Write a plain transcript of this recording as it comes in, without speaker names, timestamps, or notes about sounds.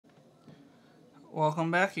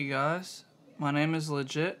Welcome back, you guys. My name is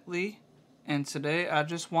Legit Lee, and today I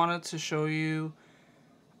just wanted to show you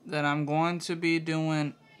that I'm going to be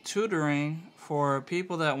doing tutoring for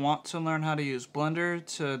people that want to learn how to use Blender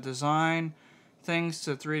to design things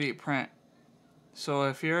to 3D print. So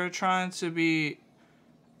if you're trying to be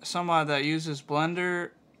somebody that uses Blender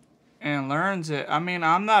and learns it, I mean,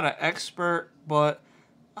 I'm not an expert, but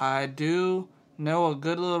I do know a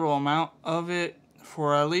good little amount of it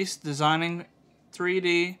for at least designing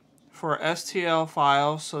 3D for STL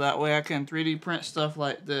files, so that way I can 3D print stuff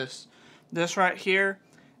like this. This right here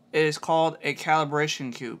is called a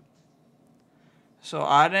calibration cube. So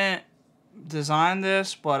I didn't design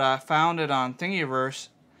this, but I found it on Thingiverse,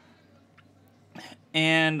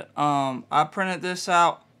 and I printed this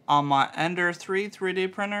out on my Ender 3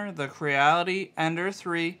 3D printer, the Creality Ender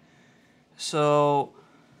 3. So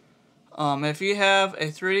if you have a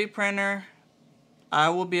 3D printer, I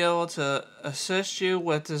will be able to assist you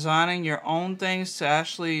with designing your own things to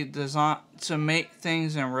actually design to make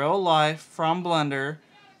things in real life from Blender.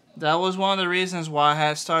 That was one of the reasons why I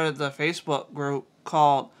had started the Facebook group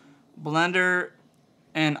called Blender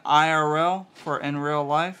and IRL for in real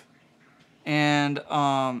life. And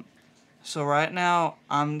so right now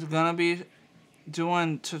I'm gonna be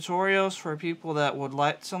doing tutorials for people that would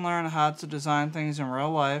like to learn how to design things in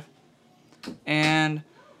real life, and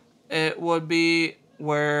it would be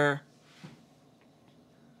where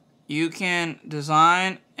you can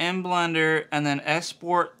design in Blender and then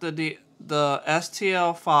export the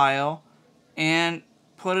STL file and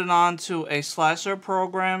put it onto a slicer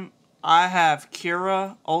program. I have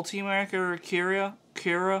Cura, Ultimaker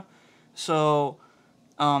Cura, so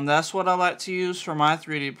that's what I like to use for my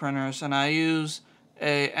 3D printers, and I use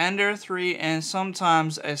a Ender 3 and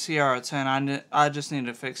sometimes a CR10. I just need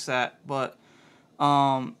to fix that, but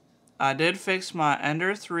I did fix my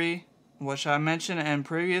Ender 3, which I mentioned in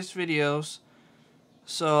previous videos.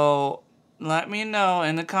 So let me know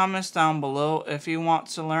in the comments down below if you want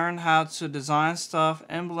to learn how to design stuff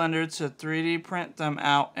in Blender to 3D print them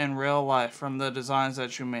out in real life from the designs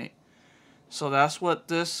that you make. So that's what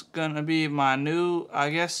this gonna be, my new, I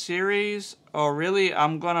guess, series. Or really,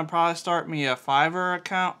 I'm gonna probably start me a Fiverr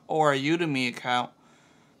account or a Udemy account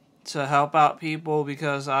to help out people,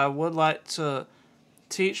 because I would like to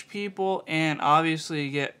teach people and obviously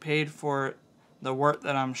get paid for the work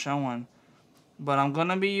that I'm showing. But I'm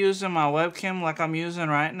gonna be using my webcam like I'm using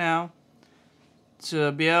right now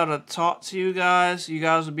to be able to talk to you guys. You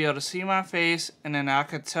guys will be able to see my face, and then I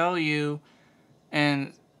could tell you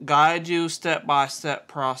and guide you step-by-step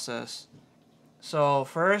process. So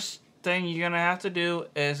first thing you're gonna have to do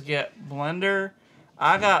is get Blender.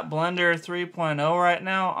 I got Blender 3.0 right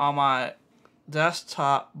now on my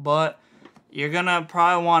desktop, but you're gonna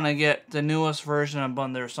probably want to get the newest version of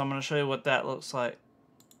Blender, so I'm gonna show you what that looks like.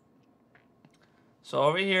 So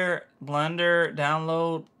over here, Blender,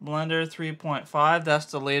 download Blender 3.5. That's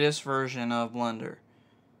the latest version of Blender.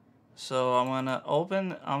 So I'm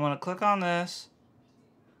gonna click on this,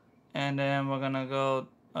 and then we're gonna go.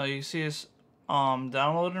 You see it's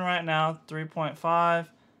downloading right now, 3.5.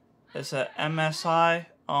 It's a MSI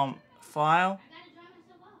file,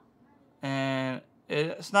 and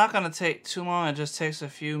it's not going to take too long. It just takes a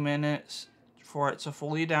few minutes for it to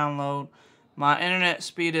fully download. My internet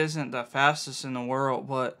speed isn't the fastest in the world,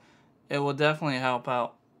 but it will definitely help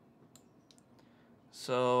out.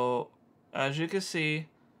 So as you can see,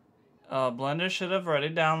 Blender should have already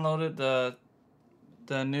downloaded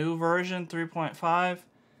the new version 3.5.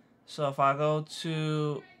 So if I go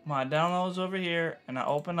to my downloads over here and I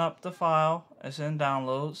open up the file, it's in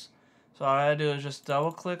downloads. So all I gotta do is just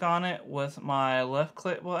double click on it with my left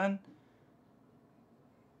click button,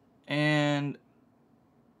 and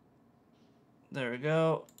there we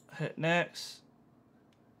go. Hit next.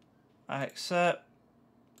 I accept.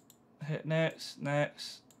 Hit next,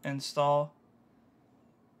 install.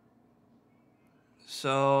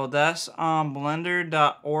 So that's on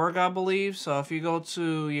blender.org, I believe. So if you go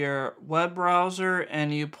to your web browser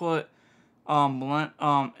and you put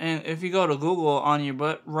and if you go to Google on your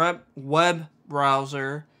web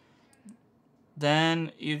browser,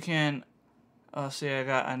 then you can see I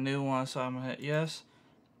got a new one, so I'm gonna hit yes.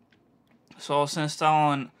 So it's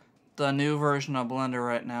installing the new version of Blender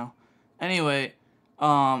right now. Anyway,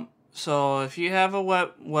 so if you have a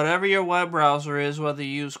whatever your web browser is, whether you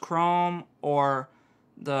use Chrome or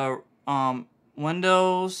the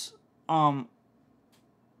Windows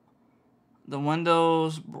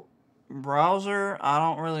browser, I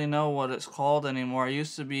don't really know what it's called anymore. It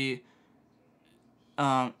used to be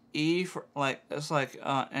E for like, it's like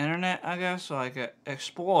internet, I guess, so like a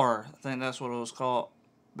Explorer. I think that's what it was called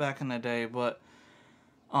back in the day. But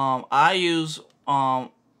I use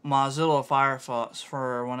Mozilla Firefox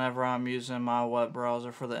for whenever I'm using my web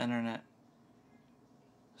browser for the internet.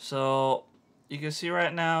 So you can see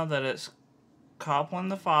right now that it's coupling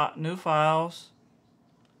the new files.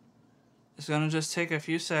 It's gonna just take a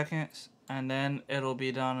few seconds, and then it'll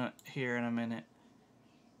be done here in a minute.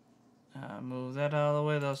 Move that out of the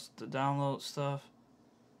way. That's the download stuff,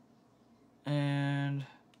 and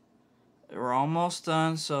we're almost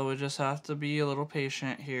done. So we just have to be a little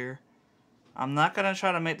patient here. I'm not gonna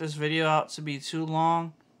try to make this video out to be too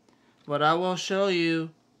long, but I will show you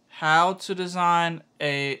how to design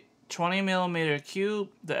a 20mm cube,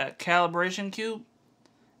 the calibration cube,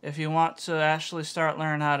 if you want to actually start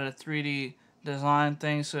learning how to 3D design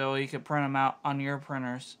things so you can print them out on your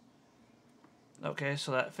printers. Okay,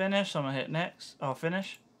 so that finished. So I'm gonna hit next. Oh,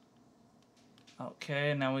 finish.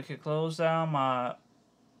 Okay, now we can close down my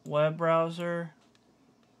web browser,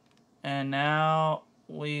 and now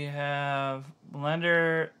we have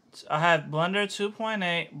Blender. I have Blender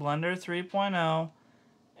 2.8, Blender 3.0,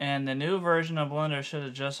 and the new version of Blender should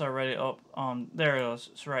have just already there it is.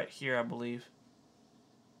 It's right here, I believe.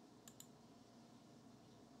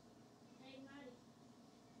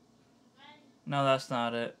 No, that's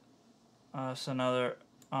not it. It's another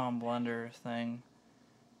Blender thing.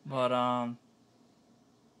 But I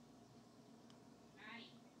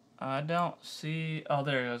don't see. Oh,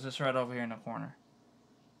 there it goes. It's right over here in the corner.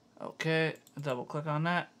 Okay, double click on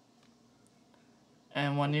that.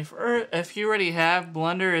 And when if you already have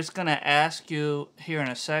Blender, it's gonna ask you here in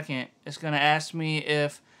a second. It's gonna ask me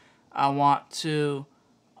if I want to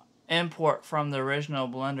import from the original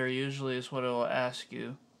Blender. Usually, is what it will ask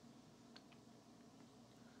you.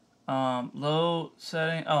 Load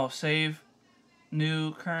setting. Oh, save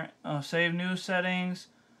new settings,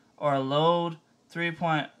 or load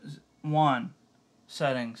 3.1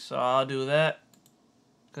 settings. So I'll do that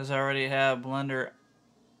because I already have Blender,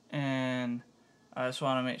 and I just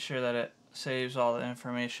want to make sure that it saves all the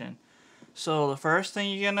information. So the first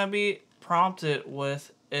thing you're gonna be prompted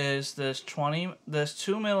with is this 2mm. It's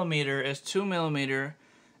 2mm.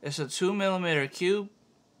 It's a 2mm cube.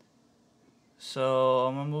 So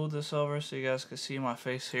I'm gonna move this over so you guys can see my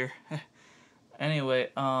face here.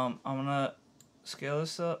 Anyway, I'm gonna scale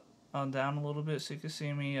this up down a little bit so you can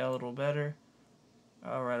see me a little better.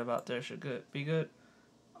 Right about there should be good.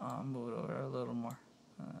 Move it over a little more.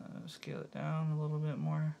 Scale it down a little bit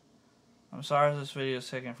more. I'm sorry if this video is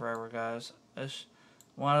taking forever, guys. It's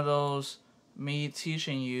one of those me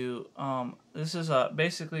teaching you. This is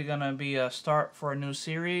basically gonna be a start for a new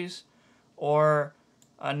series, or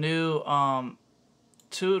a new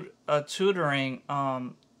tutoring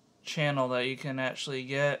channel that you can actually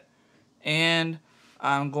get. And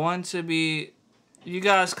I'm going to be, you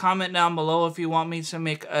guys comment down below if you want me to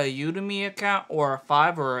make a Udemy account or a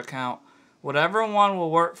Fiverr account. Whatever one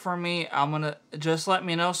will work for me, I'm gonna just let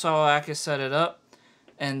me know so I can set it up,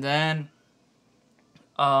 and then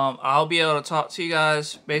I'll be able to talk to you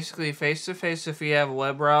guys basically face to face if you have a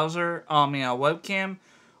web browser, a webcam,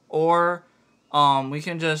 or we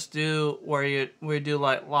can just do where we do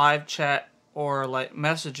like live chat or like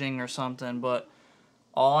messaging or something. But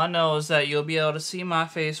all I know is that you'll be able to see my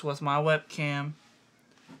face with my webcam,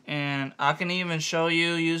 and I can even show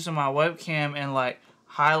you using my webcam and like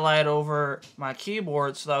highlight over my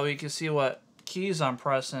keyboard so that we can see what keys I'm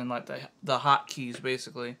pressing, like the hot keys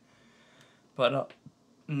basically. But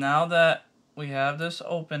now that we have this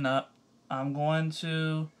open up, I'm going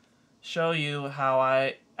to show you how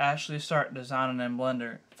I actually start designing in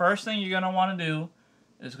Blender. First thing you're going to want to do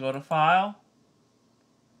is go to File,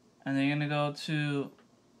 and then you're going to go to,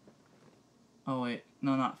 oh wait,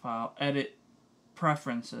 no, not File, Edit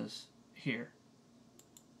Preferences here.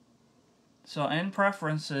 So in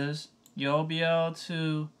Preferences, you'll be able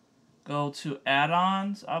to go to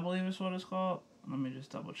Add-ons, I believe is what it's called. Let me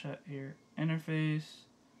just double check here. Interface.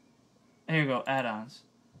 Here you go, Add-ons.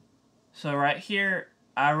 So right here,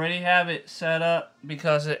 I already have it set up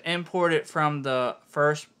because it imported from the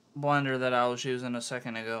first Blender that I was using a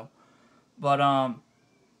second ago. But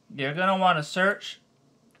you're gonna want to search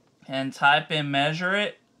and type in Measure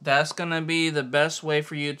It. That's gonna be the best way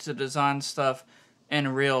for you to design stuff in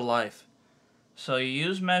real life. So you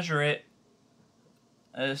use Measure It.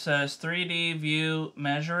 It says 3D View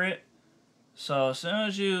Measure It. So as soon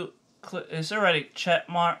as you click, it's already check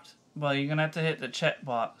marked, but you're gonna have to hit the check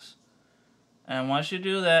box. And once you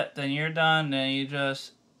do that, then you're done. Then you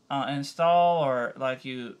just install, or like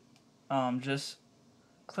you just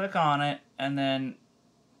click on it and then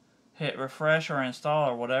hit refresh or install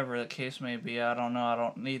or whatever the case may be. I don't know. I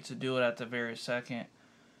don't need to do it at the very second.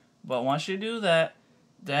 But once you do that,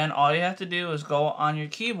 then all you have to do is go on your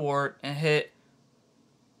keyboard and hit,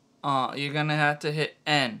 you're going to have to hit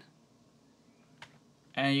N.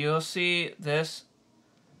 And you'll see this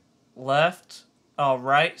right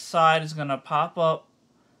side is going to pop up.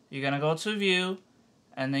 You're going to go to view,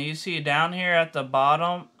 and then you see down here at the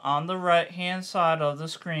bottom on the right hand side of the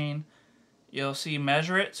screen, you'll see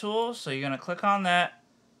measure it tools. So you're going to click on that,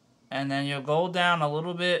 and then you'll go down a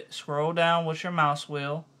little bit, scroll down with your mouse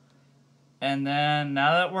wheel. And then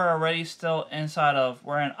now that we're already still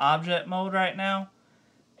we're in object mode right now.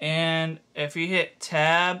 And if you hit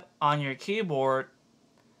tab on your keyboard,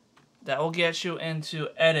 that will get you into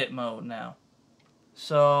edit mode now.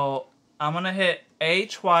 So I'm going to hit A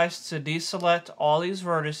twice to deselect all these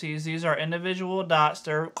vertices. These are individual dots.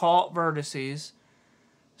 They're called vertices.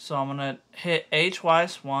 So I'm going to hit A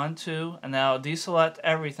twice, 1, 2, and that'll deselect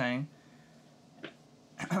everything.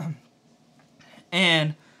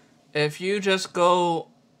 And if you just go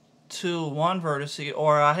to one vertex,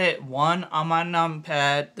 or I hit 1 on my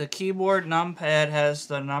numpad, the keyboard numpad has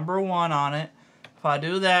the number 1 on it. If I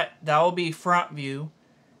do that, that will be front view.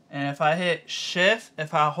 And if I hit shift,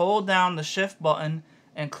 if I hold down the shift button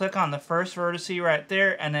and click on the first vertex right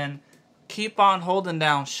there, and then keep on holding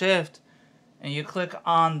down shift, and you click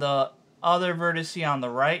on the other vertex on the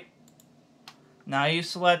right, now you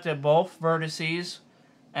selected both vertices.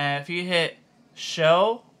 And if you hit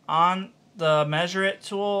show on the measure it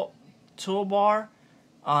toolbar,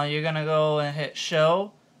 you're gonna go and hit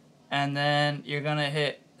show, and then you're gonna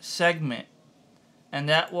hit segment, and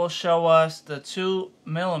that will show us the 2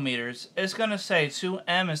 millimeters. It's gonna say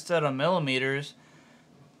 2M instead of millimeters,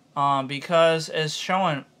 because it's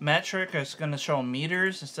showing metric. It's gonna show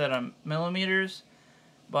meters instead of millimeters,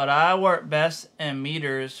 but I work best in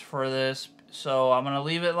meters for this, so I'm gonna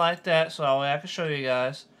leave it like that so I can show you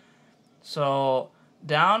guys. So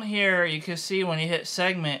down here you can see when you hit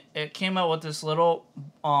segment, it came up with this little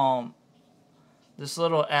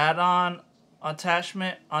add-on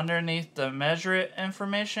attachment underneath the measure it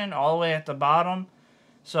information all the way at the bottom.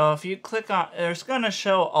 So if you click on, it's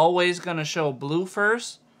always gonna show blue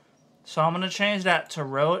first. So I'm gonna change that to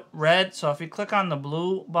red. So if you click on the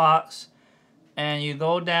blue box and you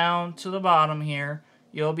go down to the bottom here,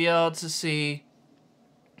 you'll be able to see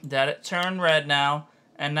that it turned red now.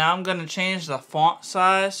 And now I'm going to change the font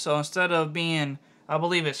size. So instead of being, I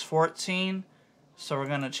believe it's 14. So we're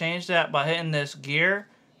going to change that by hitting this gear.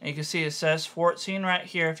 And you can see it says 14 right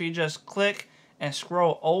here. If you just click and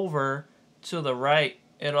scroll over to the right,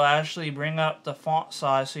 it'll actually bring up the font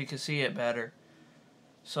size so you can see it better.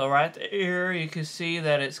 So right there you can see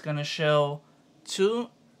that it's going to show 2M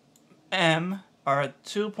or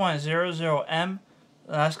 2.00M.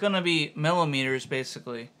 That's going to be millimeters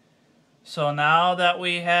basically. So now that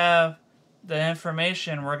we have the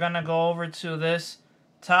information, we're going to go over to this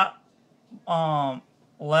top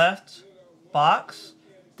left box.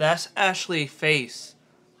 That's actually face.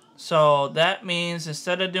 So that means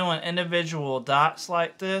instead of doing individual dots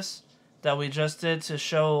like this that we just did to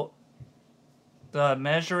show the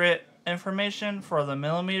measure it information for the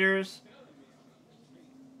millimeters.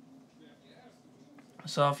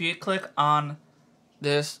 So if you click on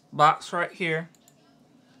this box right here,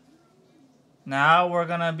 now we're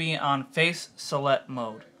going to be on face select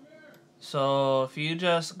mode. So if you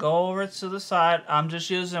just go over to the side, I'm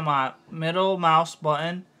just using my middle mouse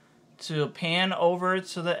button to pan over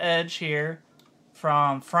to the edge here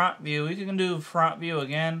from front view. You can do front view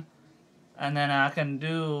again, and then I can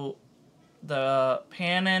do the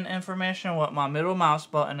pan in information with my middle mouse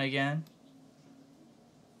button again.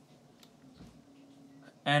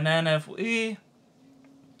 And then if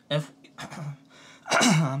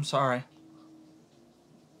I'm sorry.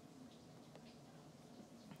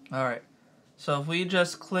 Alright, so if we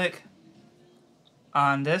just click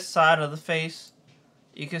on this side of the face,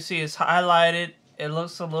 you can see it's highlighted. It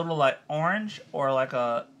looks a little like orange, or like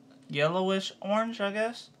a yellowish orange, I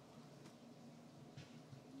guess.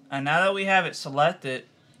 And now that we have it selected,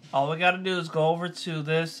 all we got to do is go over to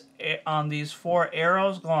this on these 4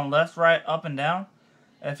 arrows going left, right, up, and down.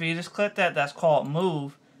 If you just click that, that's called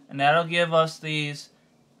move, and that'll give us these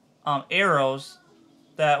arrows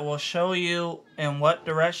that will show you in what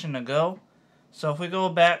direction to go. So if we go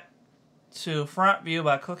back to front view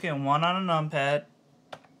by clicking 1 on a numpad,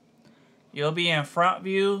 you'll be in front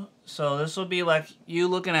view. So this will be like you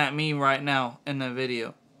looking at me right now in the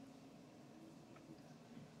video.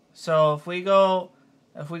 So if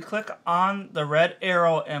we click on the red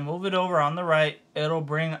arrow and move it over on the right, it'll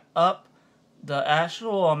bring up the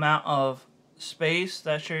actual amount of space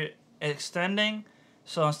that you're extending.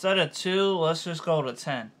 So instead of 2, let's just go to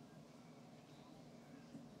 10.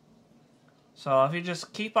 So if you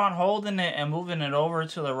just keep on holding it and moving it over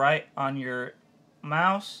to the right on your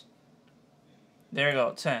mouse, there you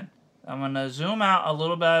go, 10. I'm gonna zoom out a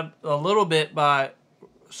little bit by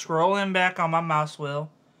scrolling back on my mouse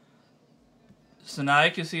wheel. So now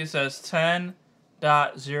you can see it says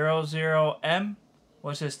 10.00M,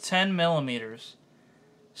 which is 10 millimeters.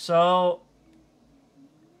 So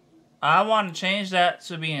I want to change that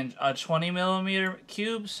to being a 20 millimeter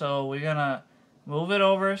cube. So we're gonna move it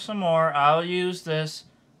over some more. I'll use this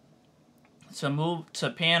to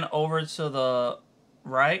pan over to the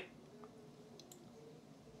right.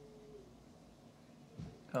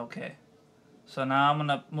 Okay. So now I'm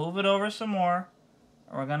gonna move it over some more.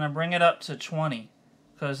 We're gonna bring it up to 20,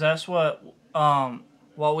 because that's what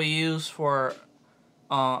we use for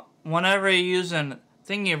whenever you're using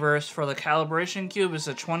Thingiverse for the calibration cube. Is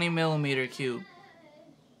a 20 millimeter cube.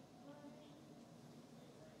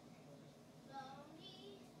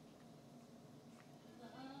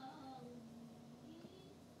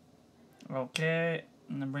 Okay,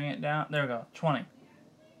 and then bring it down. There we go, 20.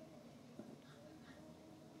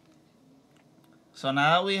 So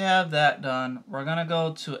now that we have that done, we're gonna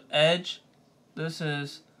go to edge. This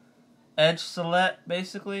is edge select,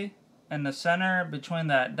 basically, in the center between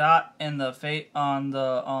that dot and the on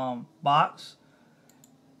the box.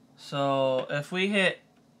 So if we hit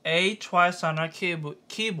A twice on our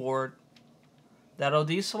keyboard, that'll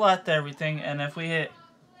deselect everything, and if we hit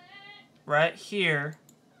right here,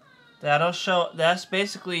 that'll show. That's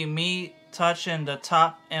basically me touching the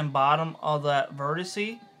top and bottom of that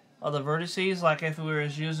vertice. Of the vertices, like if we were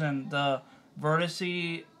using the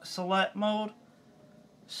vertice select mode.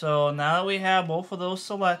 So now that we have both of those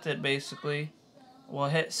selected, basically, we'll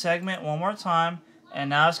hit segment one more time,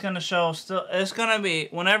 and now it's going to show it's going to be,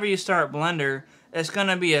 whenever you start Blender, it's going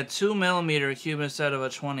to be a 2 millimeter cube instead of a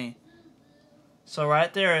 20. So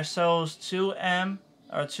right there it shows 2M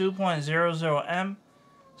or 2.00M.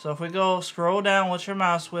 So if we go scroll down with your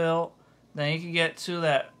mouse wheel, then you can get to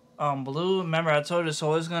that blue. Remember, I told you it's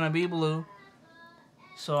always going to be blue.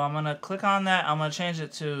 So I'm going to click on that. I'm going to change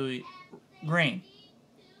it to green.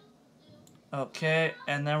 Okay,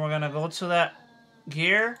 and then we're going to go to that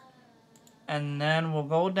gear. And then we'll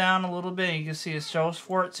go down a little bit. You can see it shows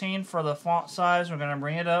 14 for the font size. We're going to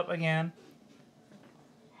bring it up again.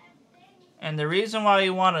 And the reason why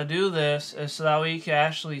you want to do this is so that way you can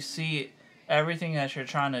actually see everything that you're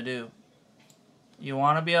trying to do. You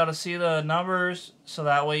want to be able to see the numbers so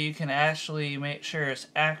that way you can actually make sure it's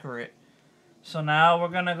accurate. So now we're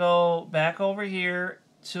going to go back over here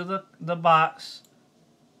to the box.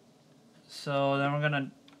 So then we're going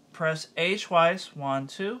to press A twice, 1,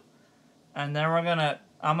 2. And then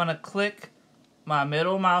I'm going to click my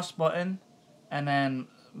middle mouse button and then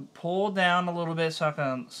pull down a little bit so I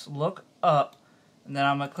can look up. And then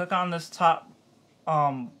I'm going to click on this top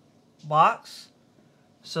box.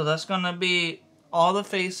 So that's going to be all the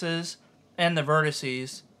faces and the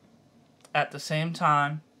vertices at the same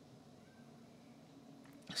time.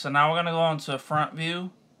 So now we're going to go into front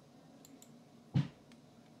view.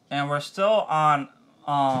 And we're still on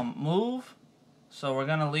move. So we're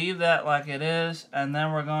going to leave that like it is. And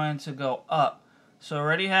then we're going to go up. So we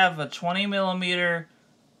already have a 20 millimeter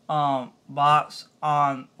box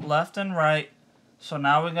on left and right. So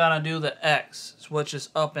now we got to do the X, which is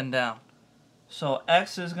up and down. So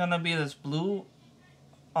X is going to be this blue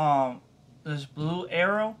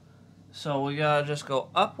arrow. So we gotta just go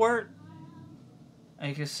upward, and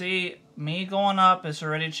you can see me going up is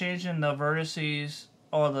already changing the vertices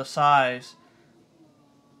or the size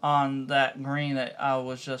on that green that I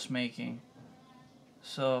was just making.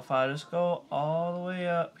 So if I just go all the way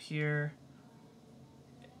up here,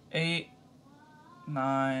 8,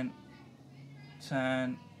 9,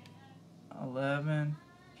 10, 11,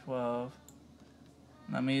 12.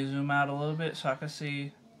 Let me zoom out a little bit so I can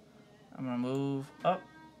see. I'm going to move up.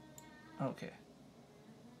 Okay.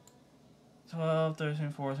 12,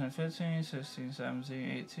 13, 14, 15, 16,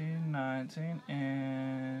 17, 18, 19,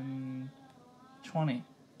 and 20.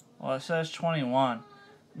 Well, it says 21.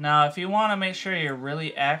 Now, if you want to make sure you're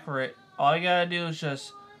really accurate, all you got to do is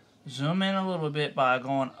just zoom in a little bit by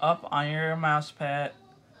going up on your mouse pad.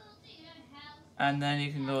 And then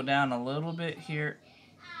you can go down a little bit here.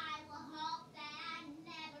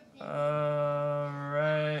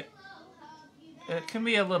 Alright. It can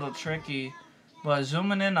be a little tricky, but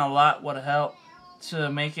zooming in a lot would help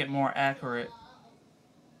to make it more accurate.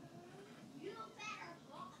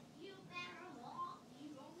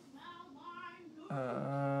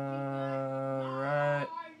 Right.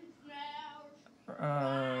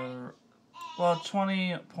 Well,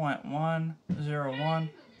 20.101.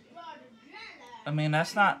 I mean,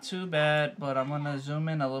 that's not too bad, but I'm going to zoom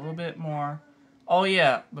in a little bit more. Oh,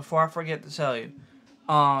 yeah, before I forget to tell you.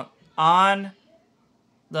 On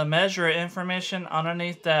the measure information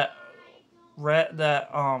underneath that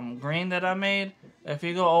green that I made, if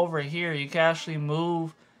you go over here, you can actually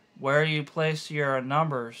move where you place your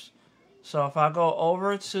numbers. So if I go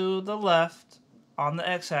over to the left on the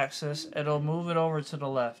x-axis, it'll move it over to the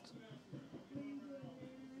left.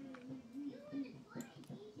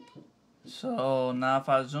 So now if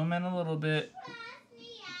I zoom in a little bit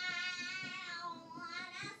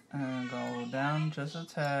and go down just a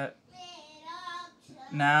tad,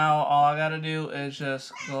 now all I gotta do is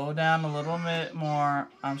just go down a little bit more.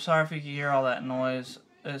 I'm sorry if you can hear all that noise.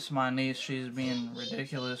 It's my niece. She's being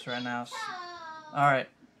ridiculous right now. Alright,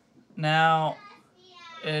 now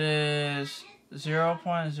it is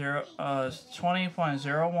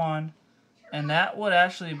 20.01, and that would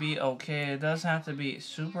actually be okay. It doesn't have to be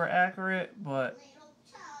super accurate, but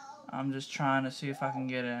I'm just trying to see if I can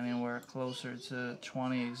get it anywhere closer to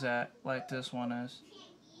 20 exact like this one is.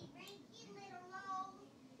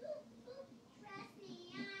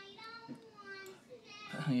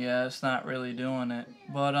 Yeah, it's not really doing it,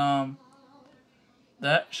 but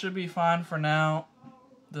that should be fine for now.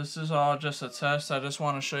 This is all just a test. I just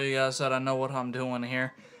want to show you guys that I know what I'm doing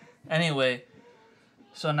here. Anyway,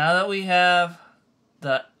 so now that we have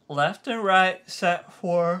the left and right set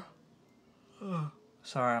for,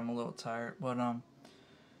 sorry, I'm a little tired, but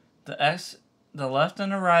the left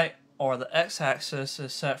and the right, or the x-axis,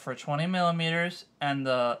 is set for 20 millimeters, and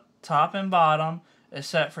the top and bottom is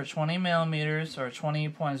set for 20 millimeters, or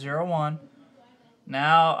 20.01.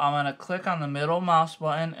 Now I'm going to click on the middle mouse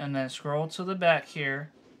button and then scroll to the back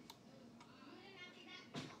here.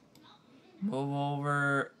 Move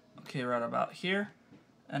over, okay, right about here.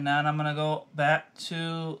 And then I'm going to go back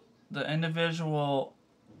to the individual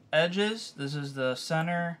edges. This is the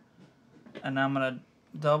center. And I'm going to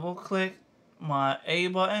double click my A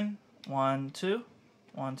button. 1, 2.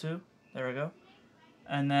 1, 2. There we go.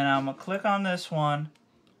 And then I'm going to click on this one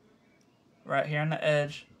right here on the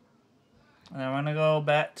edge. And I'm going to go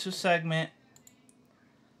back to segment.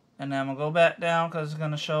 And then I'm going to go back down because it's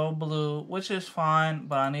going to show blue, which is fine,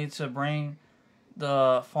 but I need to bring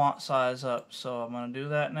the font size up. So I'm going to do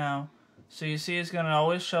that now. So you see it's going to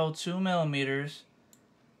always show 2 millimeters.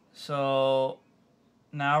 So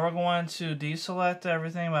now we're going to deselect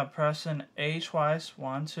everything by pressing A twice.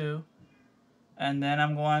 1, 2. And then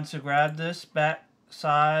I'm going to grab this back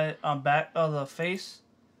side, back of the face.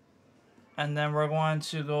 And then we're going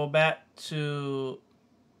to go back to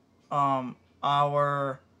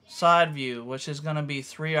our side view, which is going to be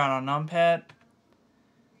 3 on a numpad.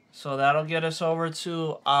 So that'll get us over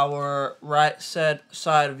to our right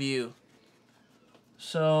side view.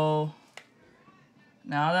 So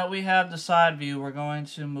now that we have the side view, we're going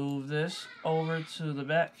to move this over to the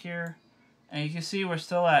back here. And you can see we're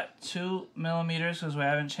still at 2 millimeters because we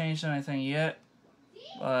haven't changed anything yet.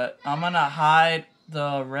 But I'm going to hide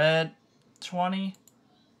the red 20.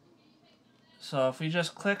 So if we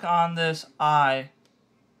just click on this eye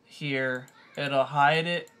here, it'll hide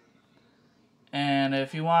it. And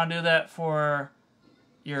if you want to do that for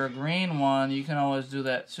your green one, you can always do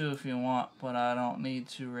that too if you want, but I don't need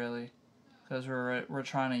to really because we're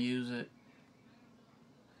trying to use it.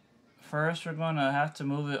 First, we're going to have to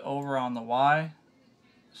move it over on the Y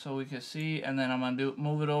so we can see, and then I'm going to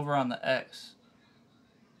move it over on the X.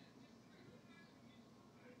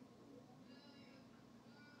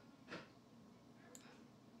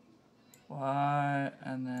 Y,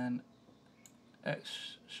 and then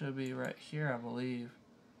X should be right here, I believe.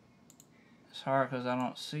 It's hard because I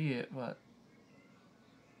don't see it, but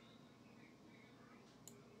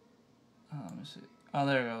let me see. Oh,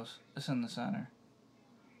 there it goes. It's in the center.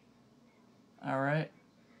 Alright.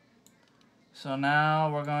 So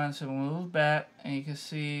now we're going to move back, and you can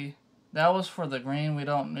see that was for the green. We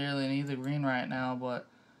don't really need the green right now, but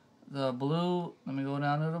the blue, let me go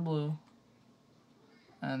down to the blue.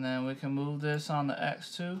 And then we can move this on the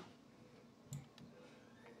X too.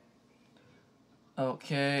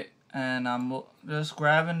 Okay, and I'm just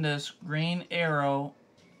grabbing this green arrow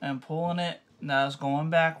and pulling it. Now it's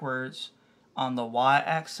going backwards on the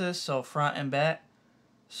Y-axis, so front and back.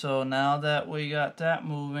 So now that we got that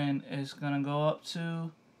moving, it's going to go up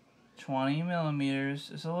to 20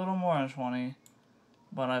 millimeters. It's a little more than 20.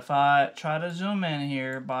 But if I try to zoom in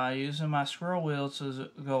here by using my scroll wheel to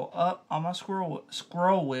go up on my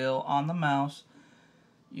scroll wheel on the mouse,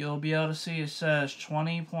 you'll be able to see it says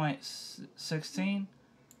 20.16.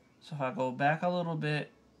 So if I go back a little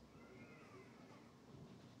bit,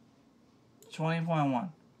 20.1.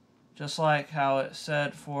 Just like how it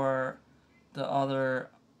said for the other,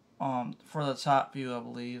 for the top view, I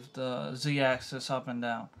believe, the z-axis up and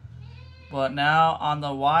down. But now on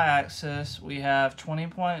the y-axis, we have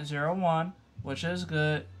 20.01, which is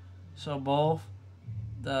good. So both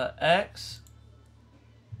the x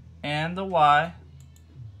and the y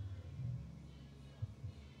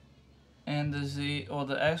and the z, or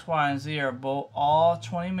the x, y, and z are both all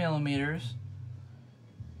 20 millimeters.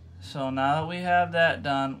 So now that we have that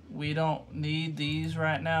done, we don't need these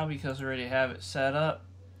right now because we already have it set up.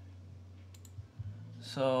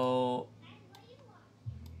 So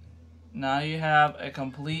now you have a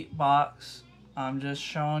complete box. I'm just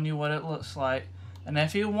showing you what it looks like. And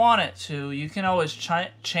if you want it to, you can always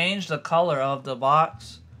change the color of the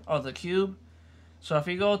box or the cube. So if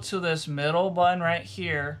you go to this middle button right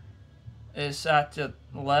here, it's at the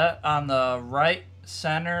left, on the right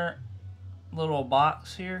center little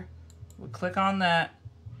box here. We click on that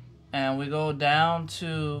and we go down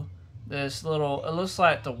to this little, it looks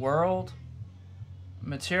like the world.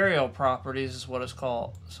 Material properties is what it's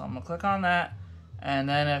called. So I'm gonna click on that, and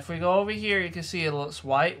then if we go over here, you can see it looks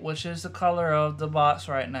white, which is the color of the box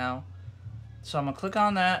right now. So I'm gonna click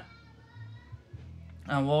on that,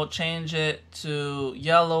 and we'll change it to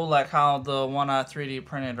yellow, like how the one I 3D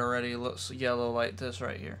printed already looks yellow like this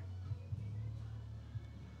right here.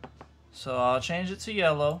 So I'll change it to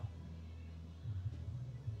yellow.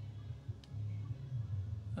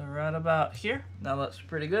 Right about here. That looks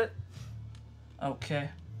pretty good. Okay.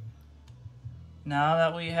 Now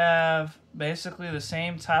that we have basically the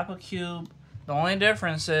same type of cube, the only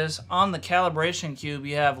difference is on the calibration cube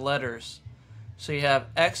you have letters. So you have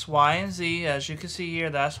X, Y, and Z. As you can see here,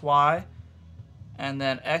 that's Y. And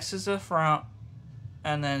then X is the front.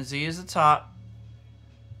 And then Z is the top.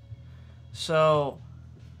 So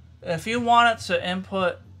if you wanted to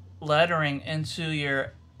input lettering into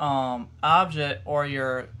your object or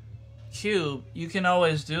your cube, you can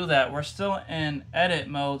always do that. We're still in edit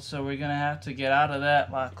mode, so we're gonna have to get out of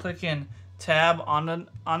that by clicking tab on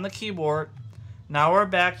the keyboard. Now we're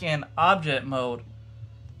back in object mode.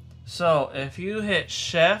 So if you hit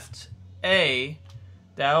Shift A,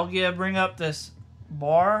 that'll bring up this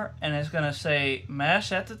bar, and it's gonna say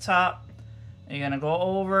mesh at the top. You're gonna go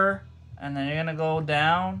over, and then you're gonna go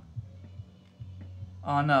down.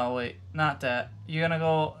 Oh no, wait, not that. You're gonna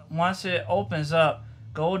go, once it opens up,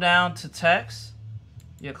 go down to text.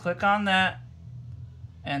 You click on that,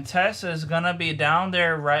 and text is gonna be down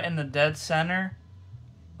there right in the dead center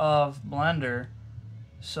of Blender.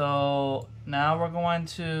 So now we're going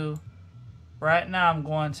to, right now I'm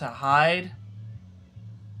going to hide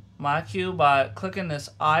my cube by clicking this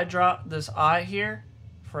eye here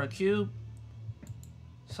for a cube.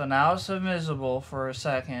 So now it's invisible for a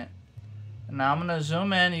second. And now I'm gonna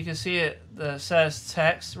zoom in. You can see it says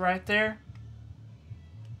text right there.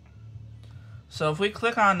 So if we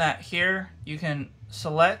click on that here, you can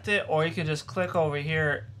select it, or you can just click over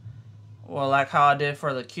here, well, like how I did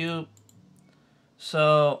for the cube.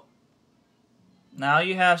 So now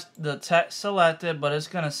you have the text selected, but it's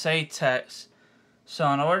gonna say text. So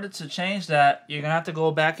in order to change that, you're gonna have to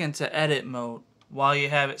go back into edit mode while you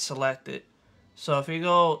have it selected. So if you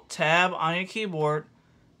go tab on your keyboard,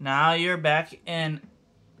 now you're back in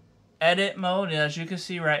edit mode. As you can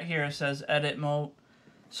see right here, it says edit mode.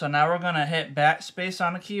 So now we're going to hit backspace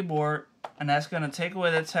on the keyboard, and that's going to take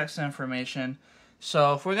away the text information.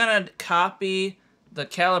 So if we're going to copy the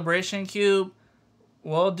calibration cube,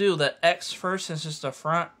 we'll do the X first since it's the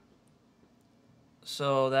front.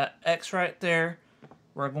 So that X right there,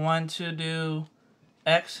 we're going to do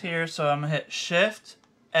X here. So I'm going to hit Shift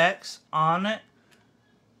X on it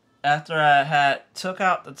after I had took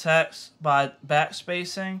out the text by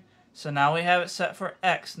backspacing. So now we have it set for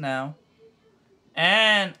X now.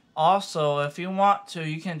 And also, if you want to,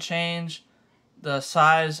 you can change the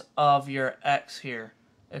size of your X here.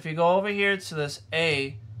 If you go over here to this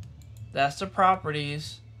A, that's the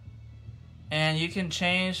properties, and you can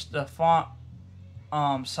change the font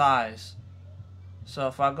size. So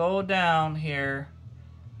if I go down here,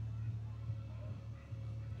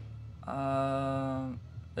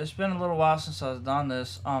 it's been a little while since I've done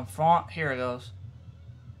this. Font, here it goes.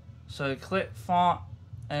 So you click font,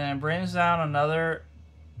 and it brings down another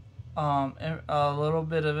a little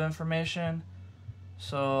bit of information.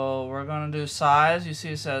 So we're gonna do size. You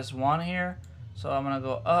see it says 1 here. So I'm gonna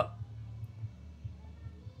go up,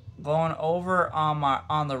 going over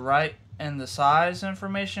on the right, and the size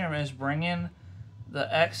information is bringing the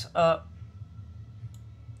X up.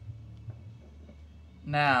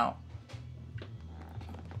 Now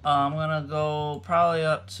I'm gonna go probably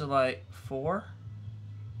up to like 4.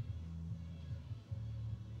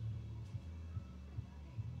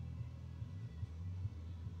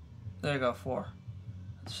 There you go, 4.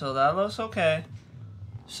 So that looks okay.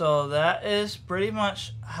 So that is pretty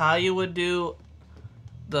much how you would do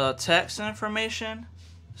the text information.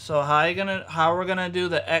 So how we're gonna do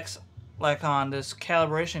the X, like on this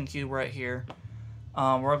calibration cube right here.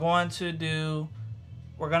 We're gonna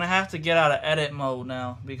have to get out of edit mode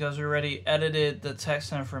now because we already edited the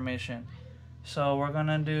text information. So we're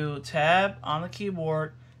gonna do tab on the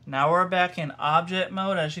keyboard. Now we're back in object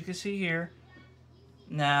mode, as you can see here.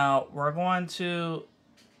 Now we're going to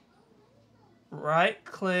right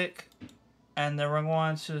click, and then we're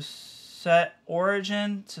going to set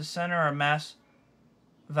origin to center or mass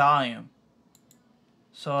volume.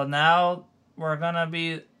 So now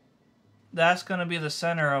that's gonna be the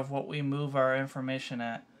center of what we move our information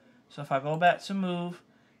at. So if I go back to move,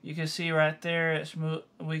 you can see right there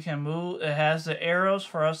we can move. It has the arrows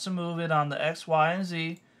for us to move it on the X, Y, and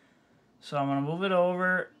Z. So I'm gonna move it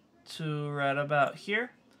over to right about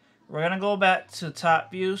here. We're gonna go back to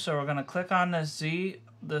top view, so we're gonna click on this Z,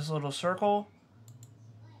 this little circle.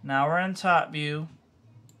 Now we're in top view,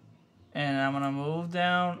 and I'm gonna move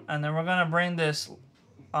down, and then we're gonna bring this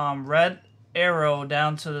red arrow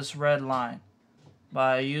down to this red line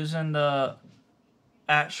by using the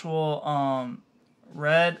actual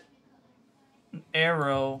red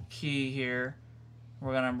arrow key here.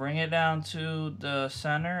 We're gonna bring it down to the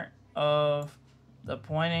center of the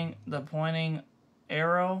pointing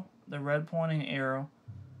arrow, the red pointing arrow.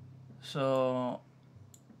 So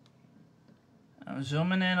I'm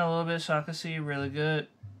zooming in a little bit so I can see really good.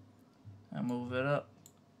 And move it up.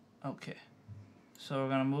 Okay. So we're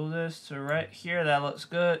gonna move this to right here. That looks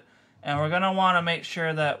good. And we're gonna want to make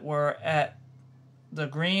sure that we're at the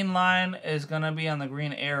green line is gonna be on the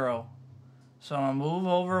green arrow. So I'm gonna move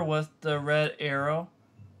over with the red arrow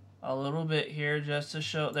a little bit here just to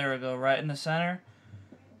show. There we go, right in the center.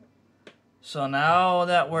 So now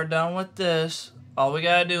that we're done with this, all we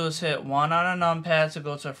gotta do is hit 1 on a numpad to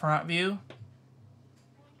go to front view.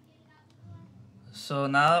 So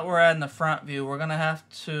now that we're in the front view, we're gonna have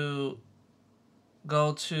to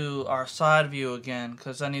go to our side view again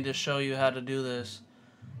because I need to show you how to do this.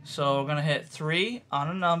 So we're gonna hit 3 on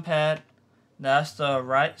a numpad. That's the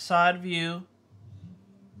right side view,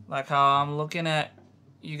 like how I'm looking at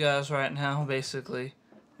you guys right now, basically,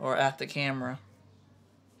 or at the camera.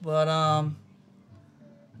 But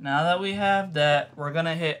now that we have that, we're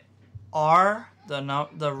gonna hit R,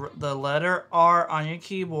 the letter R on your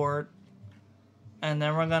keyboard, and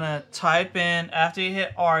then we're gonna type in. After you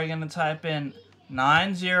hit R, you're gonna type in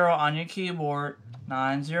 90 on your keyboard,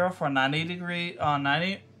 90 for 90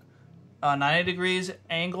 degrees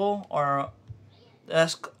angle, or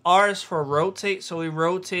that's R is for rotate, so we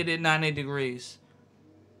rotated 90 degrees.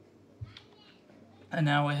 And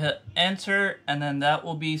now we hit enter, and then that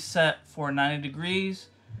will be set for 90 degrees.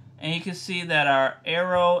 And you can see that our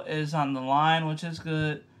arrow is on the line, which is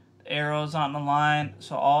good. The arrow is on the line,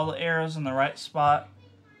 so all the arrows in the right spot.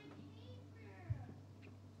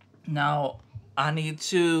 Now I need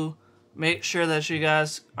to make sure that you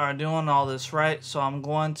guys are doing all this right, so I'm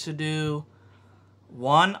going to do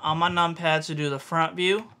 1 on my numpad to do the front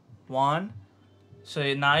view. 1.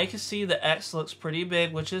 So now you can see the X looks pretty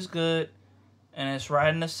big, which is good, and it's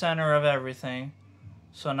right in the center of everything.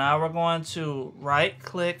 So now we're going to right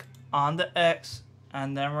click on the X,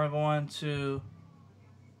 and then we're going to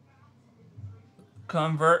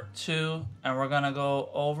convert to, and we're going to go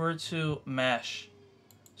over to mesh.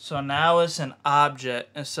 So now it's an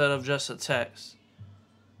object instead of just a text.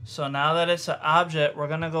 So now that it's an object, we're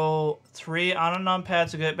going to go 3 on a numpad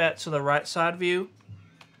to get back to the right side view.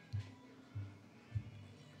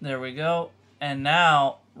 There we go. And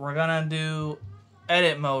now we're going to do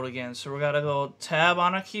edit mode again. So we're going to go tab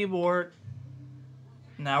on a keyboard.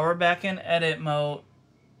 Now we're back in edit mode.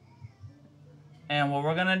 And what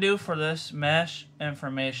we're going to do for this mesh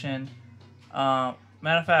information, matter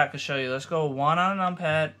of fact, I can show you. Let's go 1 on a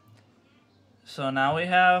numpad. So now we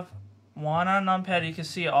have 1 on a numpad. You can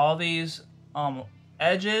see all these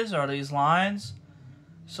edges or these lines.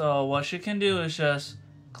 So what you can do is just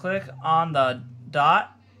click on the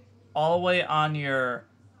dot all the way on your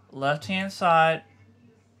left hand side,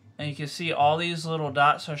 and you can see all these little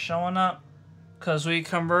dots are showing up because we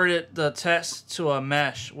converted the text to a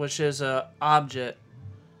mesh, which is an object.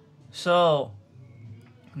 So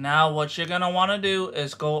now what you're gonna want to do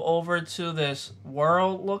is go over to this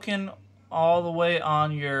world looking all the way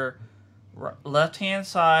on your left hand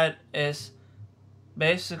side. It's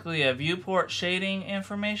basically a viewport shading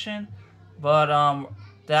information, but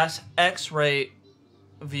that's X-ray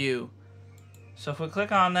view. So if we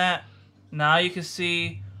click on that, now you can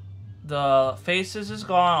see the faces is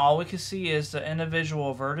gone. All we can see is the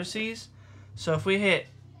individual vertices. So if we hit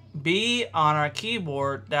B on our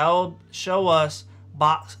keyboard, that will show us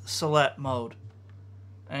box select mode.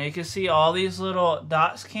 And you can see all these little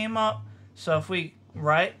dots came up. So if we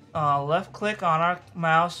left click on our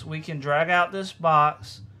mouse, we can drag out this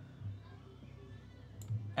box.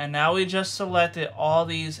 And now we just selected all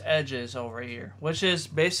these edges over here, which is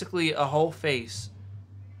basically a whole face.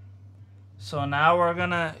 So now we're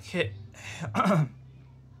gonna hit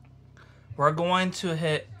we're going to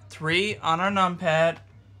hit 3 on our numpad.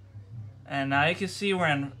 And now you can see we're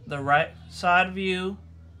in the right side view.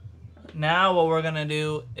 Now what we're gonna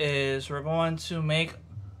do is we're going to make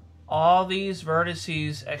all these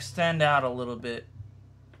vertices extend out a little bit.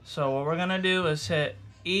 So what we're gonna do is hit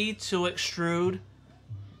E to extrude,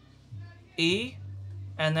 E,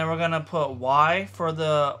 and then we're gonna put Y for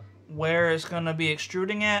the where it's gonna be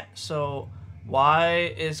extruding at. So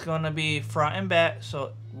Y is gonna be front and back.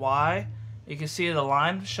 So Y, you can see the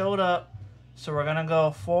line showed up. So we're gonna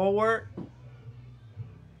go forward,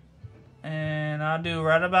 and I'll do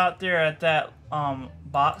right about there at that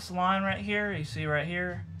box line right here. You see right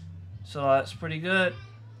here. So that's pretty good.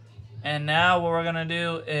 And now what we're gonna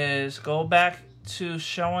do is go back to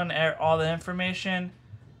showing all the information.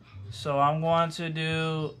 So I'm going to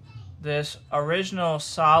do this original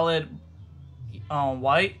solid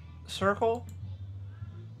white circle.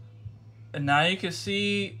 And now you can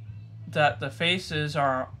see that the faces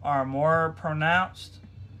are more pronounced.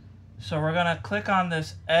 So we're gonna click on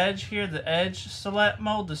this edge here, the edge select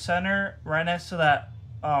mode, the center right next to that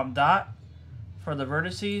dot for the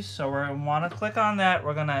vertices. So we're gonna wanna click on that.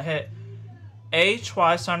 We're gonna hit A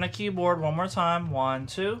twice on the keyboard one more time. 1,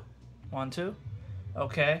 2, 1, 2.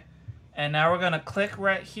 Okay. And now we're gonna click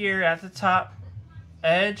right here at the top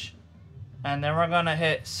edge, and then we're gonna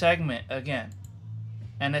hit segment again.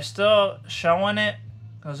 And it's still showing it,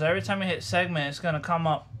 because every time you hit segment, it's going to come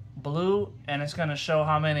up blue, and it's going to show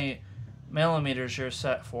how many millimeters you're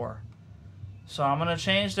set for. So I'm going to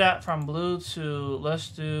change that from blue to, let's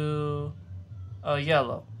do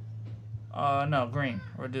yellow. No, green.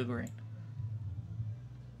 We'll do green.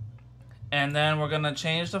 And then we're going to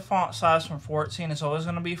change the font size from 14. It's always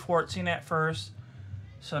going to be 14 at first.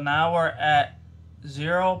 So now we're at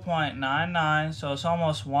 0.99, so it's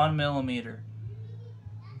almost 1 millimeter.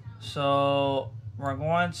 So we're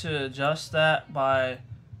going to adjust that by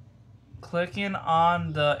clicking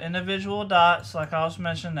on the individual dots, like I was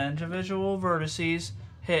mentioning, the individual vertices.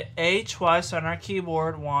 Hit A twice on our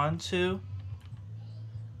keyboard, 1, 2.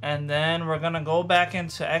 And then we're going to go back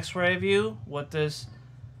into X-ray view with this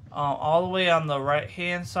all the way on the right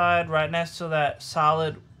hand side, right next to that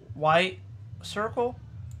solid white circle.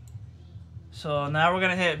 So now we're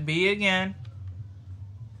going to hit B again.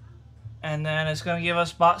 And then it's going to give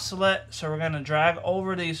us box select. So we're going to drag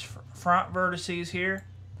over these front vertices here.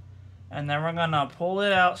 And then we're going to pull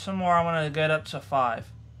it out some more. I'm going to get up to 5.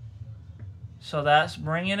 So that's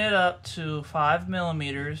bringing it up to 5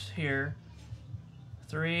 millimeters here.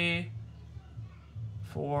 3,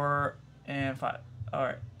 4, and 5.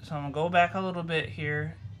 Alright, so I'm going to go back a little bit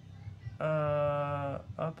here. Up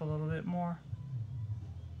a little bit more.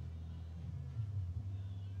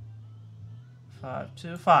 5,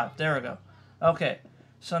 2, 5. There we go. Okay,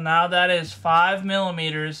 so now that is 5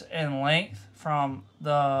 millimeters in length from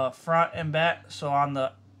the front and back, so on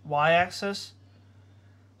the y-axis.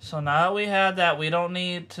 So now that we have that, we don't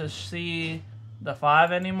need to see the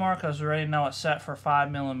 5 anymore because we already know it's set for 5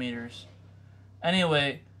 millimeters.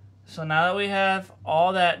 Anyway, so now that we have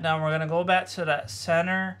all that done, we're going to go back to that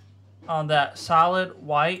center on that solid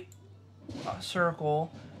white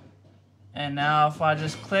circle. And now if I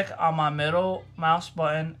just click on my middle mouse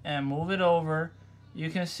button and move it over, you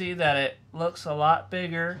can see that it looks a lot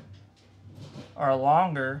bigger or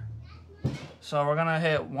longer. So we're going to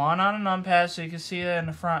hit 1 on a numpad so you can see it in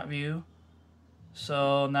the front view.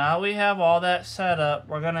 So now we have all that set up.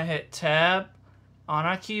 We're going to hit tab on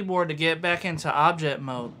our keyboard to get back into object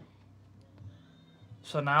mode.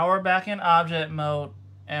 So now we're back in object mode,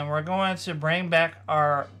 and we're going to bring back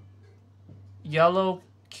our yellow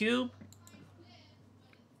cube.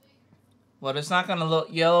 But it's not going to look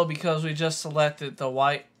yellow because we just selected the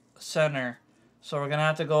white center. So we're going to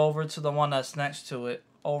have to go over to the one that's next to it,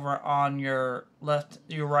 over on your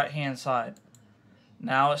right hand side.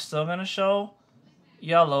 Now it's still going to show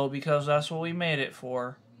yellow because that's what we made it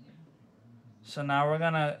for. So now we're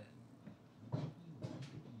going to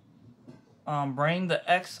bring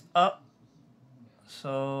the X up.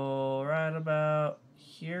 So right about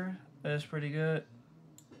here is pretty good.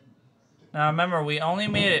 Now remember, we only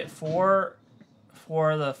made it 4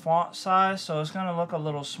 for the font size, so it's going to look a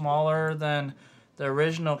little smaller than the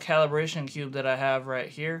original calibration cube that I have right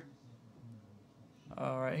here.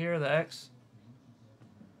 Right here, the X.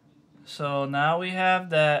 So now we have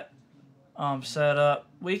that set up.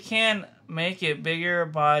 We can make it bigger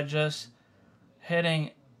by just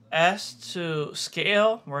hitting S to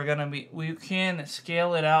scale. We can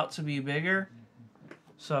scale it out to be bigger.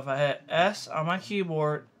 So if I hit S on my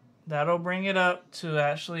keyboard, that'll bring it up to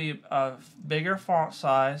actually a bigger font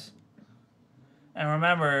size. And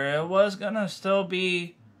remember, it was gonna still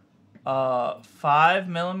be 5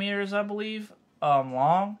 millimeters, I believe,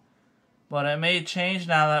 long, but it may change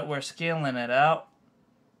now that we're scaling it out.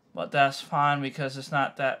 But that's fine because it's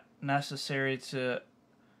not that necessary to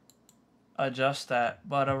adjust that.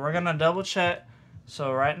 But we're gonna double check.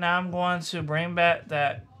 So right now I'm going to bring back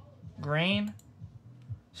that green.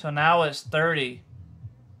 So now it's 30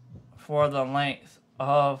 for the length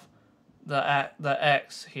of the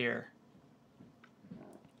X here.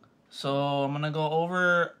 So I'm gonna go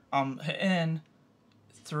over. I'm hitting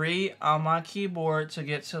 3 on my keyboard to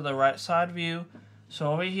get to the right side view.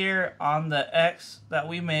 So over here on the X that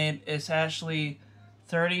we made, it's actually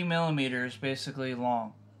 30 millimeters basically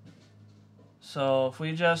long. So if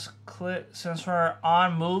we just click, since we're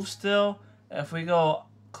on move still, if we go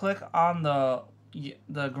click on the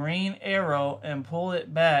green arrow and pull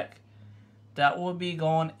it back, that will be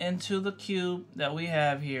going into the cube that we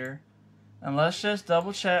have here. And let's just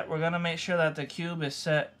double check. We're going to make sure that the cube is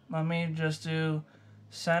set. Let me just do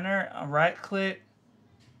center, right click,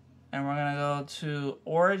 and we're going to go to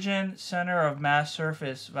origin, center of mass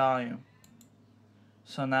surface volume.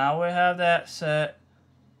 So now we have that set.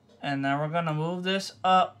 And then we're going to move this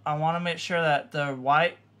up. I want to make sure that the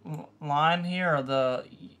white line here, or the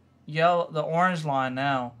orange line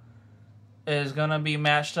now, is going to be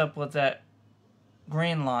matched up with that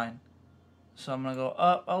green line. So I'm going to go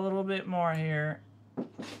up a little bit more here.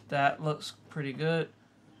 That looks pretty good.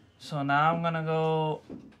 So now I'm going to go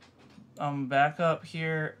back up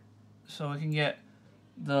here so we can get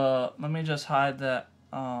the, let me just hide that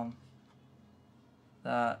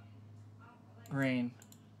that green.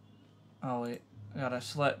 Oh wait, I gotta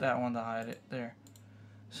select that one to hide it. There.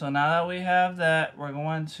 So now that we have that, we're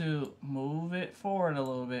going to move it forward a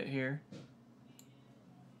little bit here.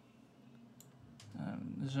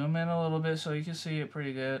 Zoom in a little bit so you can see it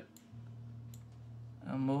pretty good.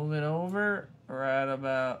 And move it over right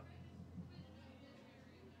about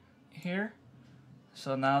here.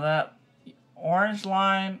 So now that orange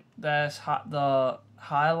line, that's the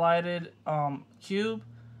highlighted cube.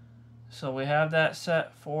 So we have that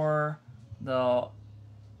set for the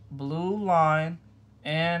blue line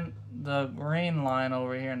and the green line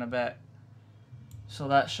over here in the back. So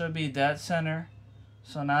that should be dead center.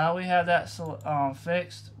 So now we have that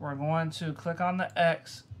fixed. We're going to click on the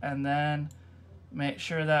X and then make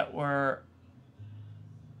sure that let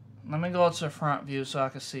me go to front view so I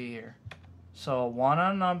can see here. So 1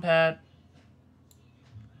 on numpad.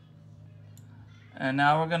 And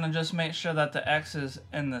now we're going to just make sure that the X is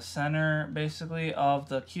in the center, basically, of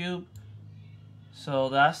the cube. So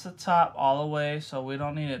that's the top all the way, so we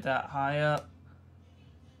don't need it that high up.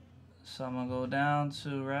 So I'm going to go down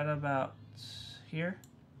to right about here.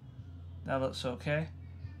 That looks okay.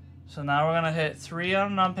 So now we're going to hit 3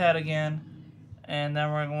 on numpad again. And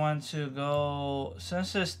then we're going to go,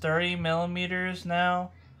 since it's 30 millimeters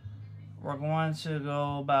now, we're going to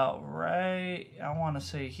go about right, I want to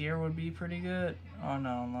say here would be pretty good. Oh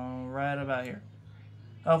no, right about here.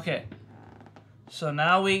 Okay, so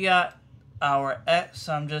now we got our X.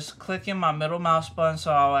 I'm just clicking my middle mouse button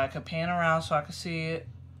so I can pan around so I can see it.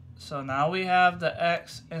 So now we have the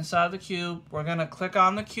X inside the cube. We're going to click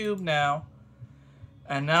on the cube now.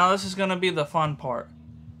 And now this is going to be the fun part.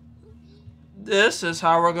 This is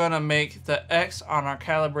how we're going to make the X on our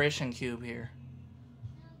calibration cube here.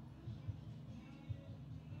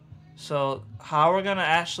 So how we're going to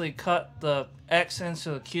actually cut the X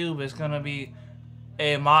into the cube is going to be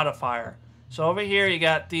a modifier. So over here you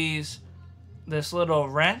got this little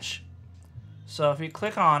wrench. So if you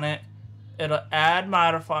click on it, it'll add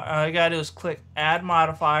modifier. All you got to do is click add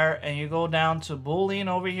modifier and you go down to Boolean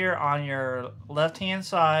over here on your left hand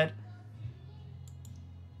side.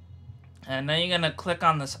 And then you're going to click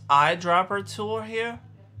on this eyedropper tool here.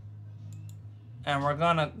 And we're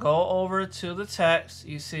going to go over to the text.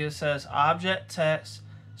 You see it says object text.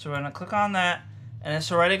 So we're going to click on that. And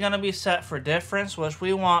it's already going to be set for difference, which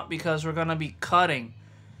we want because we're going to be cutting.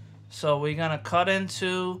 So we're going to cut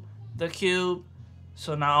into the cube.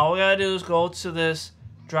 So now all we got to do is go to this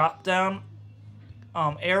drop down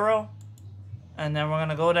arrow. And then we're going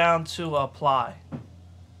to go down to apply.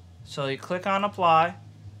 So you click on apply,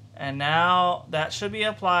 and now that should be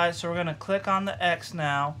applied. So we're going to click on the X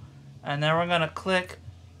now, and then we're going to click,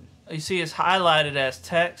 you see it's highlighted as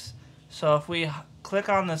text. So if we click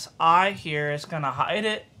on this I here, it's going to hide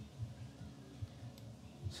it.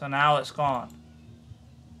 So now it's gone.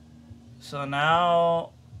 So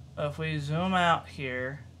now if we zoom out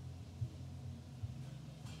here,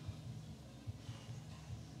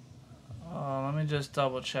 let me just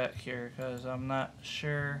double check here because I'm not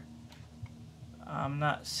sure. I'm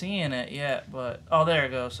not seeing it yet, but oh, there it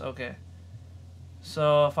goes. Okay.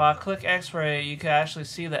 So if I click X-ray, you can actually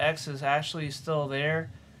see the X is actually still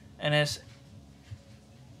there, and it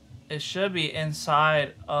should be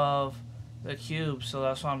inside of the cube. So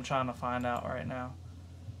that's what I'm trying to find out right now,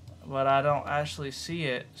 but I don't actually see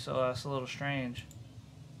it, so that's a little strange.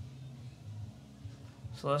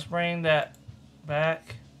 So let's bring that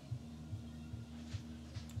back.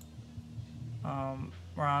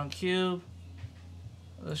 Round cube.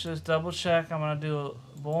 Let's just double check. I'm gonna do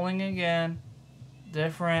bowling again.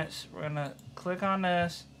 Difference. We're gonna click on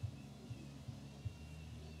this.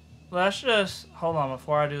 Let's just hold on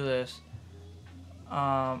before I do this.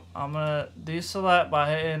 I'm gonna deselect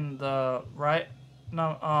by hitting the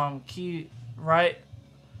key right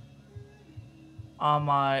on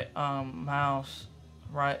my mouse.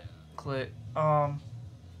 Right click.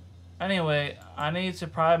 Anyway, I need to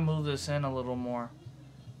probably move this in a little more.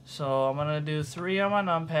 So I'm gonna do 3 on my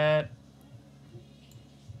numpad.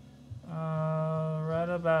 Right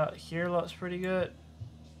about here looks pretty good.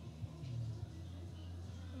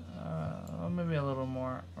 Maybe a little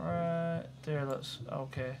more. Right there looks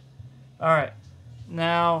okay. Alright.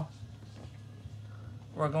 Now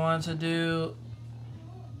we're going to do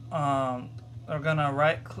we're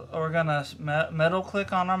gonna middle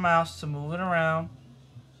click on our mouse to move it around.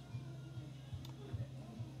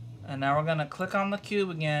 And now we're going to click on the cube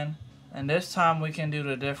again, and this time we can do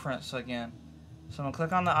the difference again. So I'm going to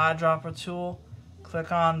click on the eyedropper tool,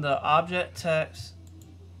 click on the object text,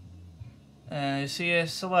 and you see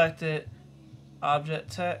it's selected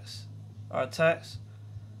object text, or text,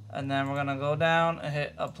 and then we're going to go down and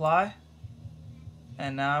hit apply.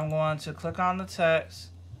 And now I'm going to click on the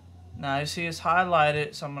text. Now you see it's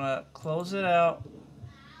highlighted, so I'm going to close it out.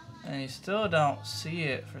 And you still don't see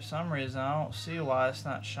it for some reason. I don't see why it's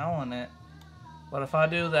not showing it. But if I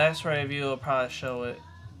do the X-ray view, it'll probably show it.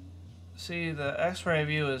 See, the X-ray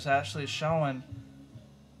view is actually showing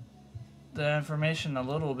the information a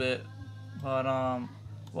little bit. But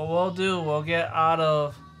what we'll do, we'll get out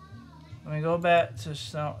of. Let me go back to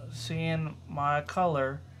seeing my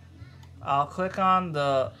color. I'll click on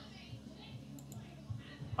the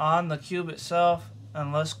cube itself,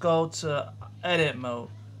 and let's go to edit mode.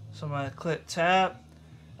 So I'm going to click tab.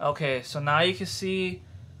 Okay, so now you can see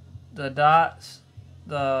the dots,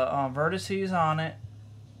 the vertices on it.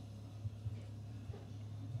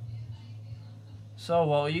 So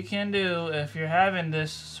what you can do if you're having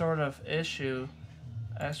this sort of issue,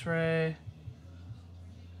 X-ray,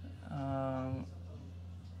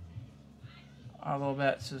 I'll go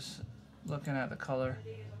back to looking at the color.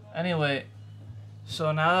 Anyway,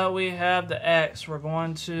 so now that we have the X, we're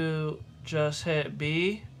going to just hit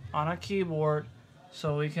B on our keyboard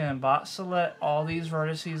so we can box select all these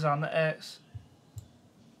vertices on the X,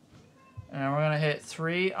 and we're going to hit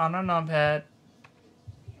 3 on our numpad,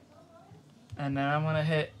 and then I'm going to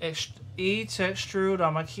hit E to extrude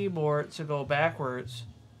on my keyboard to go backwards,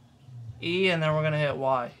 E, and then we're going to hit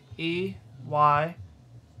Y, E, Y,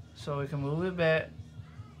 so we can move it back.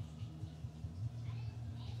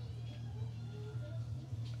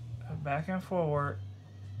 Back and forward.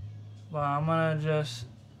 But I'm going to just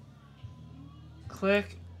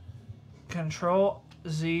click Control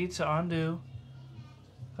Z to undo,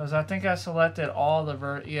 because I think I selected all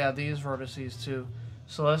the these vertices too.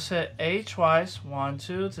 So let's hit A twice, 1,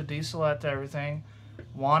 2 to deselect everything.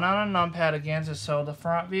 1 on a numpad again to show the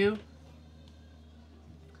front view.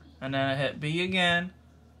 And then I hit B again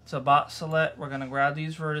to box select. We're going to grab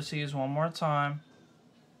these vertices one more time.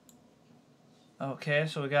 Okay,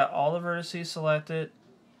 so we got all the vertices selected.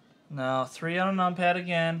 Now 3 on a numpad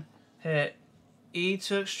again, hit E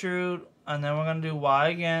to extrude, and then we're going to do Y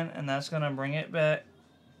again, and that's going to bring it back.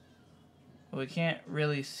 We can't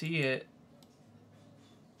really see it.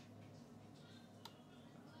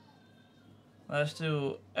 Let's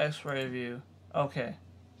do X-ray view. Okay.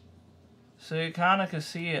 So you kind of can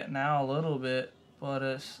see it now a little bit, but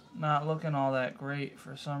it's not looking all that great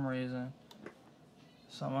for some reason.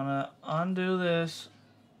 So I'm going to undo this,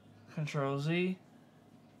 Control Z.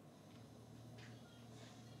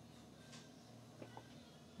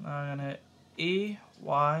 Now I'm going to hit E,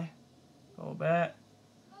 Y, go back.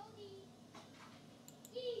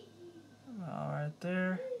 right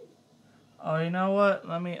there. Oh, you know what?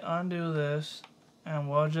 Let me undo this and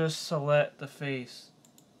we'll just select the face.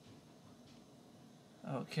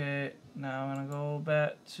 Okay, now I'm gonna go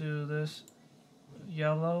back to this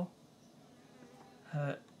yellow.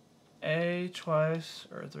 Hit A twice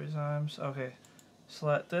or 3 times. Okay,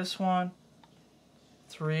 select this one.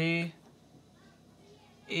 3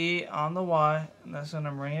 E on the Y, and that's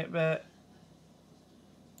gonna bring it back.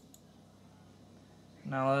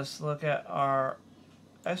 Now let's look at our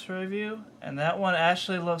X-ray view, and that one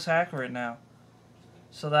actually looks accurate now.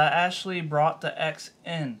 So that actually brought the X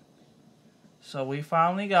in. So we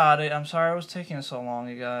finally got it. I'm sorry it was taking so long,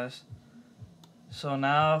 you guys. So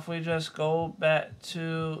now if we just go back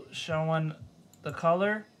to showing the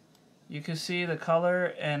color, you can see the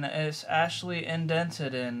color and it's actually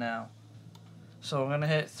indented in now. So we're going to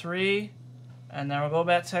hit 3 and then we'll go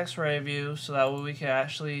back to X-ray view so that way we can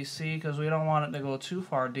actually see, because we don't want it to go too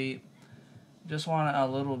far deep. Just want it a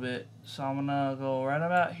little bit. So I'm going to go right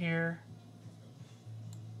about here.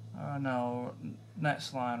 No,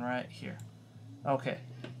 next line right here. Okay.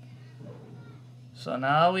 So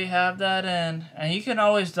now we have that in, and you can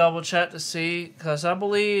always double check to see, because I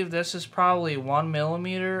believe this is probably 1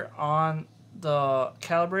 millimeter on the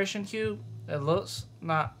calibration cube. It looks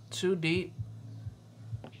not too deep.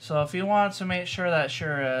 So if you want to make sure that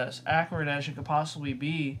you're as accurate as you could possibly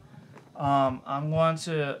be, I'm going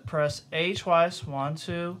to press A twice, 1,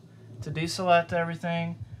 2, to deselect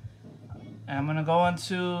everything. And I'm going to go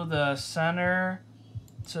into the center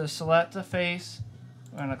to select the face.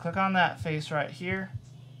 We're going to click on that face right here.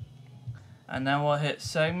 And then we'll hit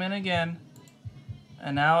segment again.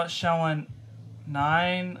 And now it's showing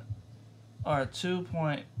 9 or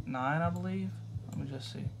 2.9, I believe. Let me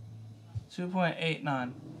just see.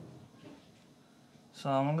 2.89. So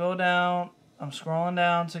I'm going to go down. I'm scrolling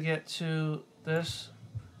down to get to this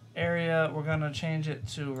area. We're going to change it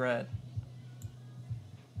to red.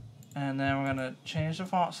 And then we're going to change the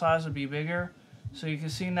font size to be bigger. So you can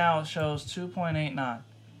see now it shows 2.89.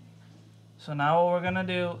 So now what we're going to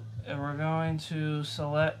do is we're going to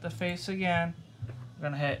select the face again. We're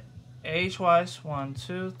going to hit A twice. 1,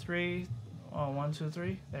 2, 3. Oh, 1, 2,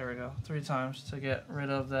 3. There we go. 3 times to get rid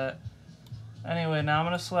of that. Anyway, now I'm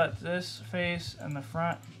going to select this face in the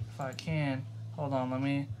front if I can. Hold on, let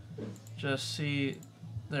me just see.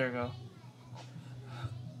 There we go.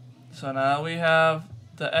 So now we have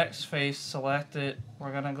the X face selected.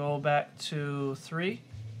 We're going to go back to 3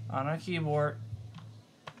 on our keyboard.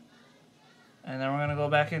 And then we're going to go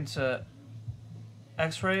back into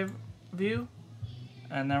X-ray view.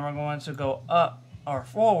 And then we're going to go up or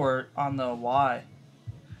forward on the Y.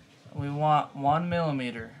 We want 1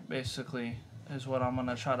 millimeter, basically, is what I'm going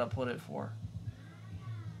to try to put it for.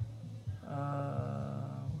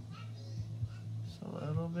 Just a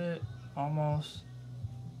little bit, almost.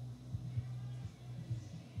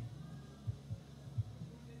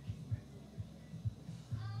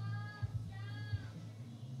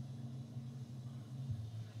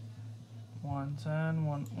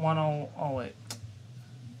 Oh wait,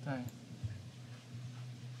 dang.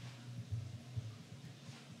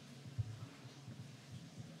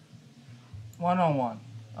 101.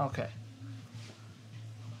 Okay.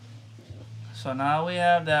 So now we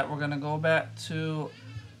have that. We're going to go back to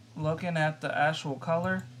looking at the actual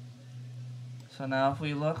color. So now if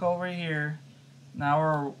we look over here, now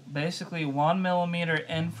we're basically 1 millimeter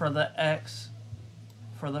in for the X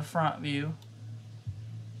for the front view.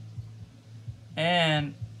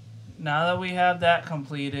 And now that we have that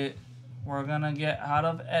completed, we're going to get out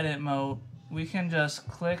of edit mode. We can just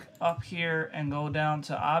click up here and go down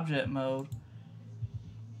to object mode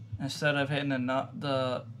instead of hitting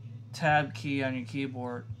the tab key on your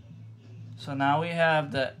keyboard. So now we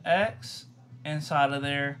have the X inside of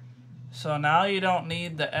there. So now you don't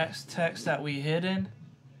need the X text that we hidden.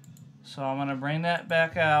 So I'm going to bring that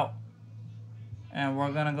back out and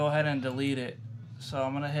we're going to go ahead and delete it. So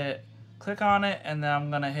I'm going to click on it and then I'm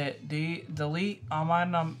going to hit delete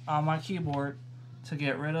on my keyboard to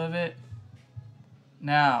get rid of it.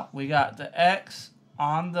 Now we got the X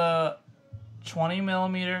on the 20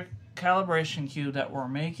 millimeter calibration cube that we're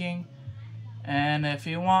making. And if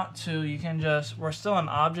you want to, you can just, we're still in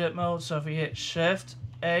object mode, so if you hit Shift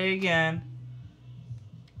A again,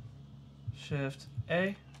 Shift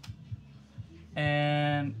A,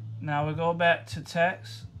 and now we go back to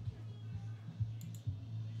text,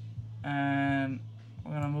 and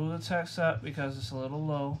we're going to move the text up because it's a little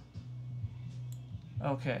low.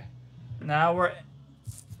 Okay, now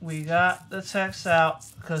we got the text out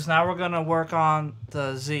because now we're going to work on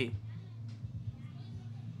the Z.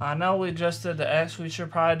 I know we just did the X. We should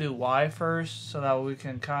probably do Y first so that we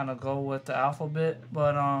can kind of go with the alphabet.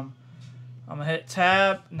 But I'm gonna hit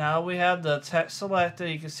Tab. Now we have the text selected.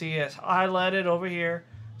 You can see it's highlighted over here.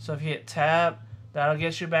 So if you hit Tab, that'll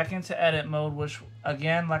get you back into edit mode, which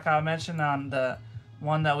again, like I mentioned on the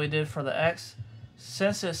one that we did for the X,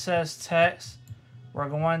 since it says text, we're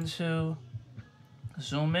going to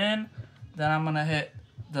zoom in. Then I'm gonna hit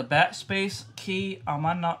the backspace key on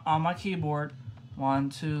my keyboard. 1,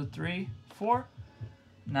 2, 3, 4.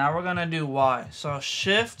 Now we're gonna do Y. So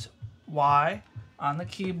Shift Y on the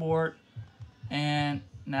keyboard, and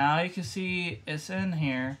now you can see it's in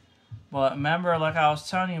here. But remember, like I was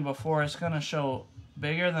telling you before, it's gonna show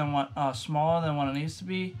bigger than what, smaller than what it needs to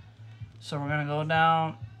be. So we're gonna go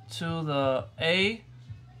down to the A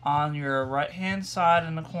on your right hand side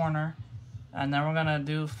in the corner, and then we're gonna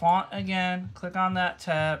do font again. Click on that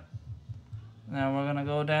tab. And then we're gonna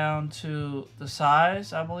go down to the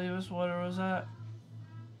size, I believe is what it was at.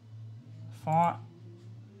 Font.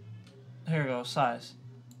 Here we go, size.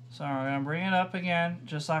 So we're gonna bring it up again,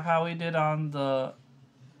 just like how we did on the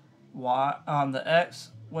Y, on the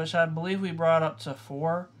X, which I believe we brought up to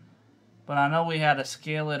 4. But I know we had to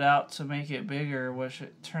scale it out to make it bigger, which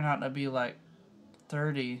it turned out to be like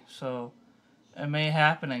 30. So it may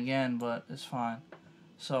happen again, but it's fine.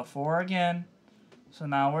 So 4 again. So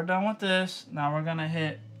now we're done with this. Now we're gonna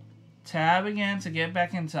hit Tab again to get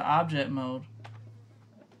back into object mode.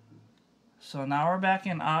 So now we're back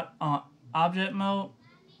in object mode.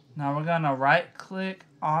 Now we're gonna right click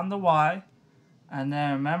on the Y, and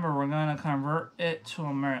then remember we're gonna convert it to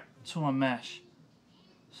a mesh.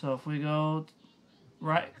 So if we go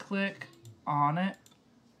right click on it,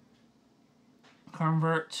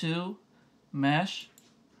 convert to mesh.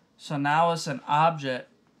 So now it's an object.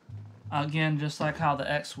 Again, just like how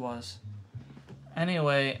the X was.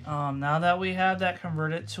 Anyway, now that we have that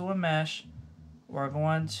converted to a mesh, we're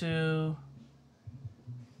going to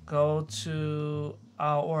go to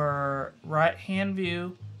our right hand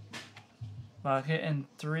view by hitting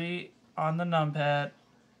 3 on the numpad,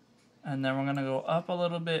 and then we're going to go up a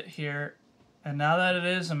little bit here. And now that it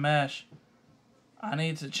is a mesh, I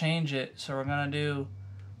need to change it. So we're going to do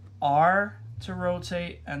R to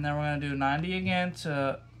rotate, and then we're going to do 90 again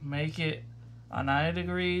to make it a 90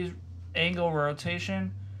 degrees angle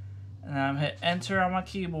rotation. And then I'm hit enter on my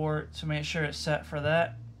keyboard to make sure it's set for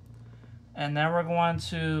that. And then we're going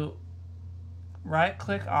to right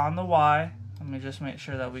click on the Y. Let me just make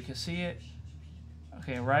sure that we can see it.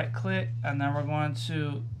 Okay, right click, and then we're going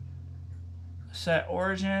to set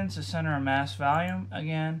origin to center of mass volume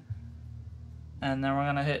again. And then we're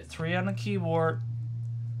going to hit 3 on the keyboard,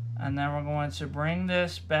 and then we're going to bring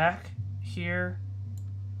this back here.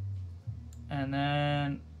 And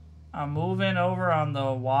then I'm moving over on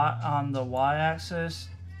the Y axis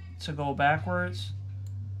to go backwards,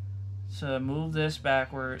 to move this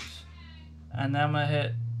backwards. And then I'm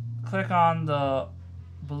gonna click on the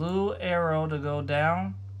blue arrow to go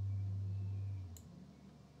down.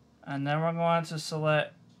 And then we're going to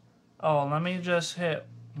select, let me just hit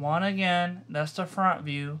 1 again. That's the front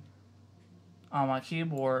view on my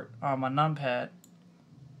keyboard, on my numpad.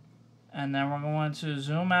 And then we're going to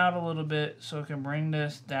zoom out a little bit so we can bring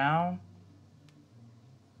this down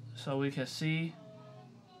so we can see.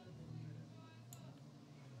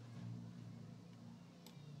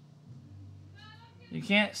 You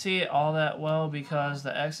can't see it all that well because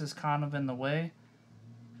the X is kind of in the way.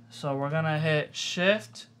 So we're going to hit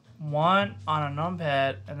Shift 1 on a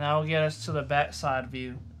numpad, and that will get us to the backside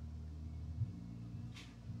view.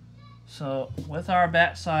 So with our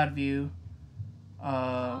backside view,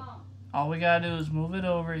 all we gotta do is move it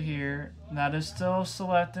over here. That is still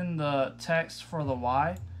selecting the text for the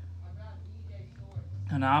Y.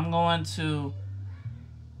 And I'm going to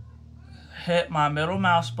hit my middle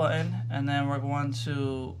mouse button, and then we're going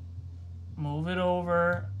to move it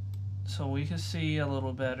over so we can see a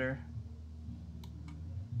little better.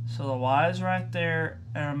 So the Y is right there,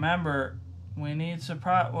 and remember, we need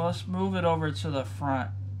to let's move it over to the front.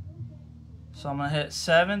 So I'm going to hit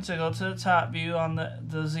 7 to go to the top view on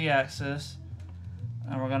the Z-axis.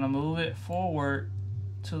 And we're going to move it forward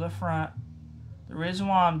to the front. The reason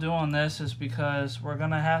why I'm doing this is because we're going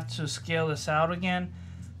to have to scale this out again.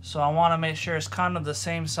 So I want to make sure it's kind of the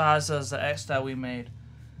same size as the X that we made.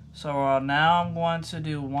 So now I'm going to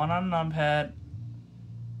do 1 on numpad.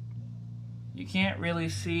 You can't really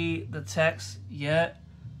see the text yet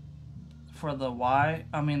for the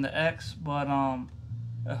the X, but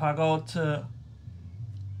if I go to,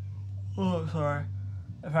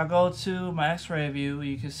 if I go to my X-ray view,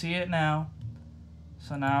 you can see it now.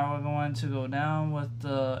 So now we're going to go down with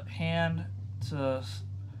the hand to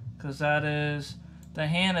because that is, the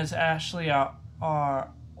hand is actually our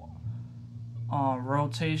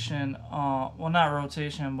rotation, well, not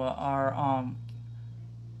rotation, but our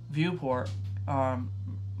viewport,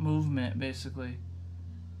 movement, basically.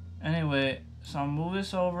 Anyway, so I'll move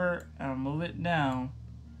this over and I'll move it down.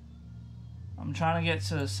 I'm trying to get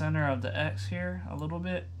to the center of the X here a little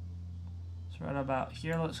bit. So right about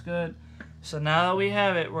here looks good. So now that we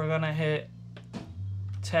have it, we're gonna hit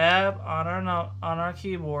Tab on our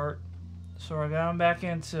keyboard. So we're going back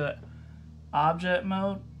into object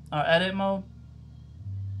mode, or edit mode.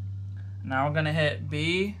 Now we're gonna hit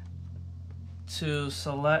B to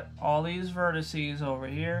select all these vertices over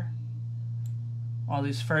here, all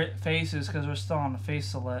these faces, because we're still on the face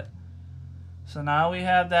select. So now we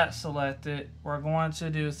have that selected. We're going to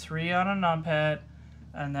do 3 on a numpad,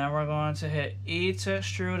 and then we're going to hit E to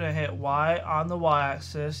extrude and hit Y on the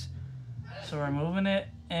Y-axis. So we're moving it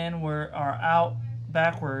inward or out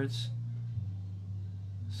backwards.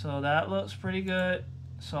 So that looks pretty good.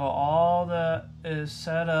 So all that is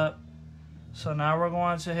set up. So now we're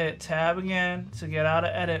going to hit Tab again to get out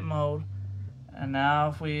of edit mode. And now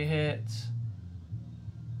if we hit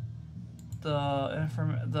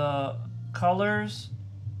the colors,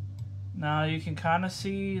 now you can kind of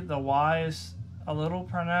see the Y is a little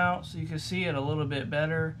pronounced. You can see it a little bit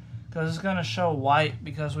better because it's going to show white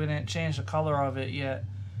because we didn't change the color of it yet.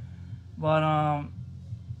 But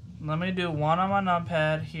let me do 1 on my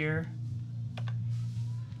numpad here.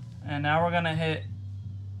 And now we're going to hit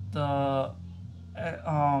the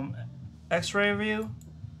X-ray view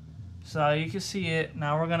so you can see it.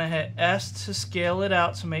 Now we're going to hit S to scale it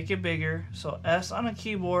out to make it bigger. So S on a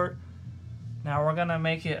keyboard. Now we're going to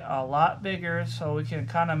make it a lot bigger so we can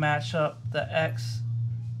kind of match up the X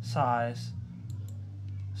size.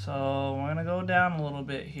 So we're going to go down a little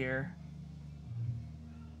bit here.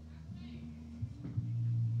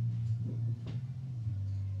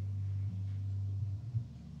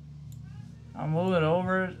 I'll move it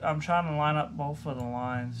over. I'm trying to line up both of the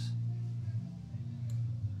lines.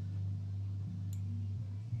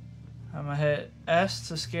 I'm going to hit S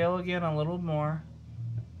to scale again a little more,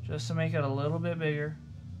 just to make it a little bit bigger.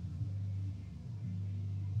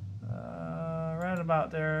 Right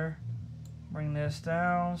about there. Bring this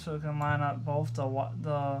down so we can line up both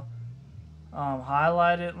the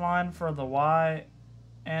highlighted line for the Y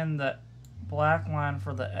and the black line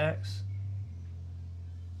for the X.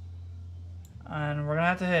 And we're going to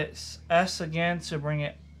have to hit S again to bring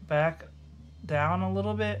it back down a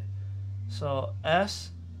little bit. So S,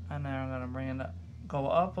 and then I'm going to bring it up, go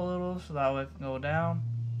up a little so that way it can go down.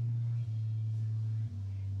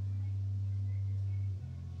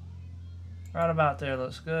 Right about there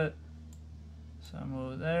looks good. So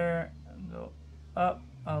move there and go up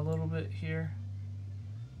a little bit here.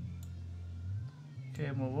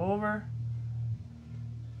 Okay, move over.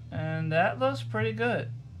 And that looks pretty good.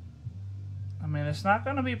 I mean, it's not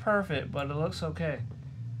going to be perfect, but it looks okay.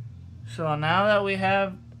 So now that we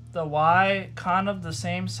have the Y kind of the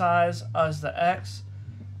same size as the X,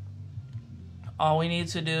 all we need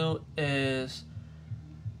to do is,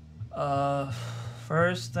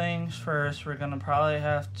 first things first, we're going to probably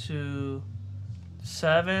have to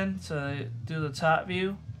 7 to do the top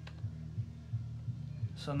view.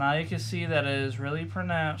 So now you can see that it is really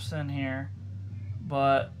pronounced in here.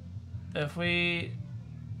 But if we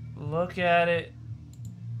look at it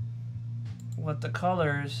with the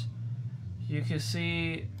colors, you can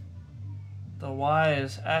see the Y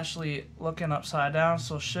is actually looking upside down.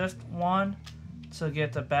 So shift 1 to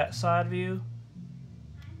get the backside view.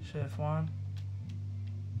 Shift 1.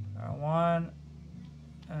 Or 1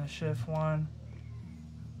 and shift 1.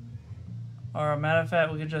 Or a matter of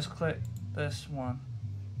fact, we could just click this one.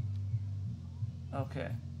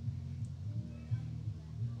 Okay.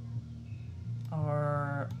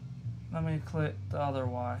 Or let me click the other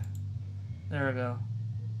Y. There we go.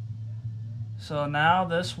 So now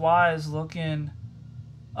this Y is looking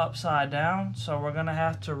upside down. So we're going to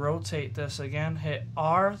have to rotate this again. Hit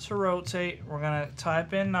R to rotate. We're going to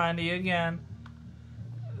type in 90 again.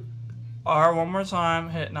 R one more time.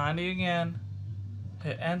 Hit 90 again.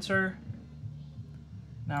 Hit enter.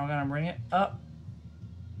 Now we're going to bring it up.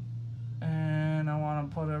 And I want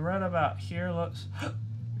to put it right about here. Looks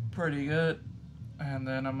pretty good. And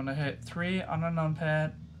then I'm going to hit 3 on a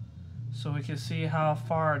numpad so we can see how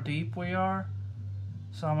far deep we are.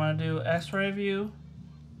 So I'm going to do X-ray view.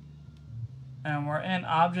 And we're in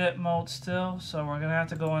object mode still, so we're going to have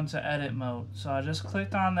to go into edit mode. So I just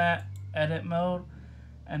clicked on that, edit mode.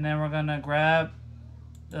 And then we're going to grab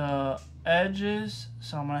the edges.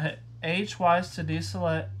 So I'm going to hit H twice to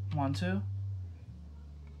deselect. 1, 2.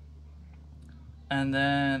 And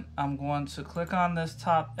then I'm going to click on this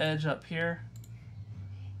top edge up here.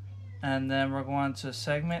 And then we're going to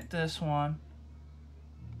segment this one.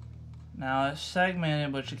 Now it's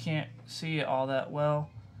segmented, but you can't see it all that well.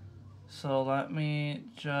 So let me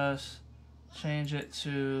just change it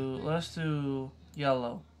to, let's do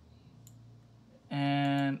yellow.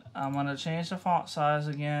 And I'm going to change the font size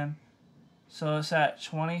again. So it's at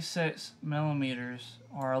 26 millimeters,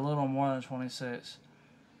 or a little more than 26.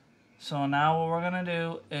 So now what we're going to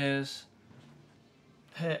do is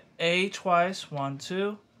hit A twice, 1,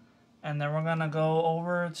 2. And then we're going to go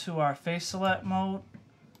over to our face select mode.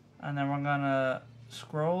 And then we're going to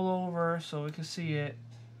scroll over so we can see it.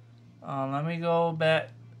 Let me go back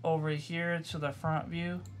over here to the front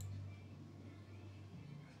view.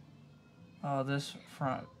 This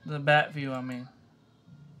front, the back view, I mean.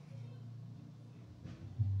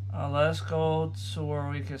 Let's go to where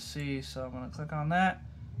we can see. So I'm going to click on that.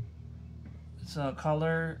 It's a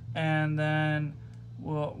color. And then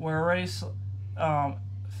we're already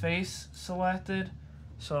face selected.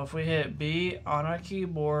 So if we hit B on our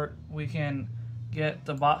keyboard, we can get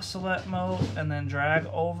the box select mode and then drag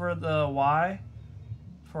over the Y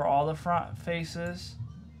for all the front faces.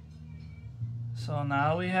 So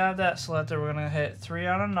now we have that selected. We're going to hit 3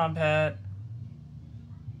 on a numpad.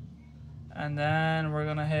 And then we're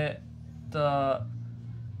going to hit the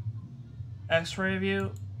X-ray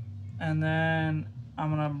view. And then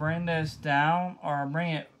I'm going to bring this down, or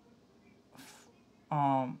bring it,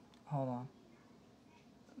 hold on.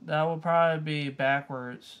 That will probably be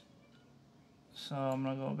backwards. So I'm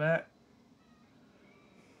going to go back.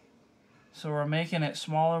 So we're making it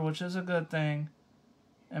smaller, which is a good thing.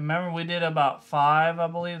 And remember, we did about 5, I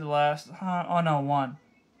believe, the last. Oh no, 1.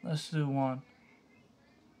 Let's do 1.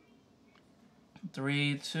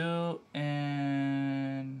 3, 2,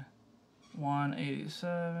 and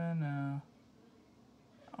 187. No.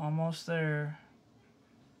 Almost there.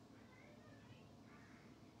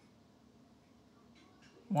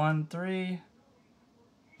 1, 3.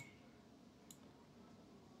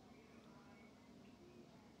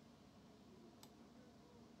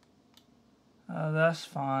 That's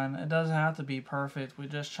fine. It doesn't have to be perfect. We're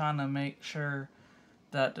just trying to make sure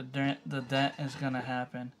that the dent is going to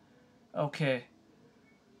happen. Okay.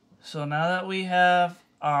 So now that we have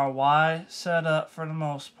our Y set up for the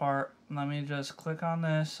most part, let me just click on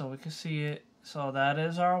this so we can see it. So that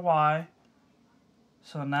is our Y.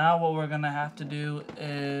 So now what we're going to have to do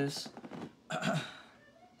is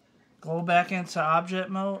go back into object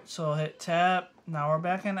mode. So hit tab. Now we're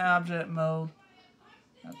back in object mode.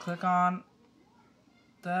 Now click on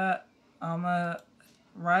that. I'm going to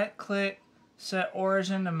right click, set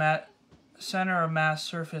origin to center of mass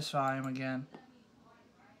surface volume again.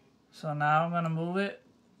 So now I'm going to move it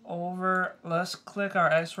over. Let's click our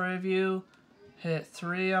X-ray view, hit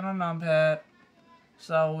 3 on a numpad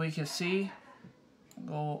so we can see.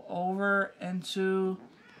 Go over into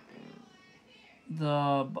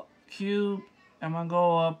the cube. I'm going to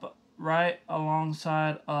go up right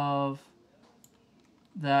alongside of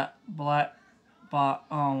that black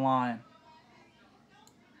line.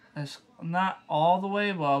 It's not all the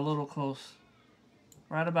way, but a little close.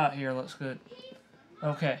 Right about here looks good.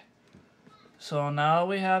 Okay. So now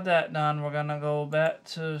we have that done. We're going to go back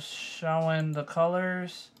to showing the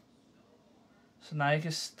colors. So now you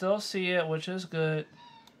can still see it, which is good.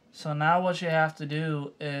 So now what you have to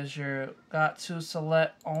do is you've got to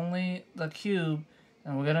select only the cube.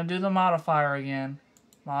 And we're going to do the modifier again.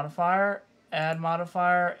 Modifier, add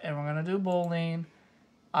modifier, and we're going to do Boolean.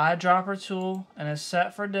 Eyedropper tool, and it's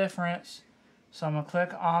set for difference. So I'm going to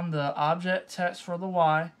click on the object text for the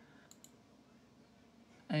Y.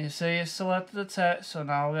 And you see you selected the text, so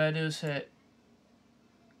now all we got to do is hit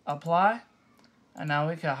apply. And now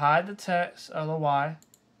we can hide the text of the Y.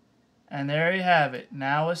 And there you have it.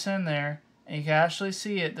 Now it's in there. And you can actually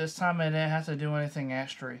see it. This time I didn't have to do anything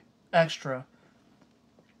extra.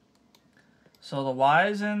 So the Y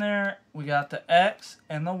is in there. We got the X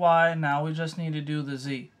and the Y. Now we just need to do the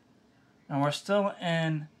Z. And we're still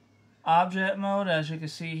in object mode, as you can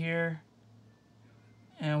see here.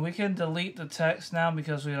 And we can delete the text now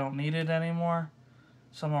because we don't need it anymore.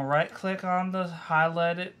 So I'm going to right click on the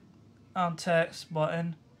highlighted text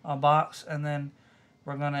button, box, and then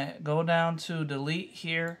we're going to go down to delete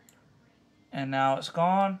here. And now it's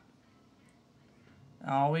gone.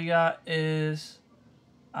 And all we got is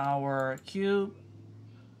our cube.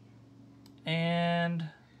 And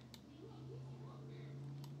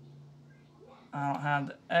I don't have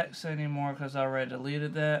the X anymore because I already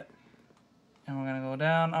deleted that. And we're going to go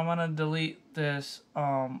down. I'm going to delete this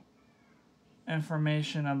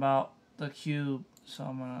information about the cube So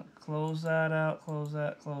I'm going to close that out, close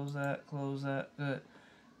that, close that, close that. Good.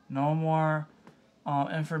 No more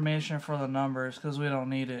information for the numbers because we don't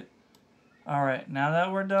need it. Alright, now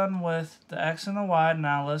that we're done with the X and the Y,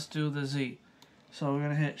 now let's do the Z. So we're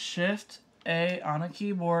going to hit Shift A on the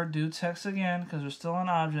keyboard, do text again because we're still in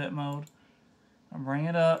object mode. And bring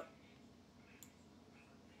it up.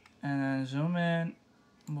 And then zoom in,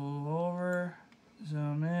 move over,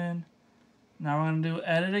 zoom in. Now we're going to do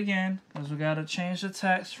edit again because we got to change the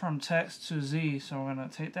text from text to Z. So we're going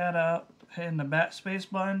to take that out, hitting the backspace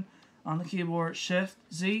button on the keyboard, Shift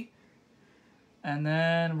Z. And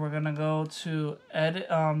then we're going to go to edit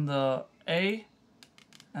on the A.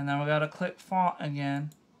 And then we got to click font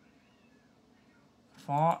again.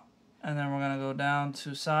 Font. And then we're going to go down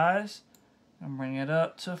to size and bring it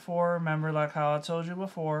up to 4. Remember, like how I told you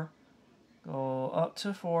before. Go up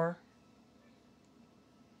to 4.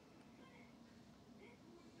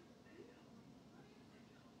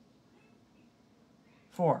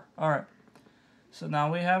 Alright. So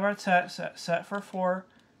now we have our text set for 4.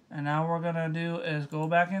 And now what we're going to do is go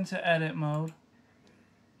back into edit mode.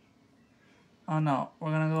 Oh no,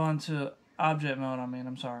 we're going to go into object mode,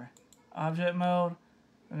 I'm sorry. Object mode.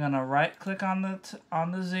 We're going to right click on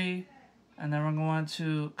the Z. And then we're going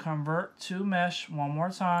to convert to mesh one more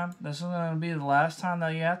time. This is going to be the last time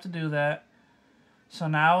that you have to do that. So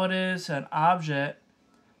now it is an object.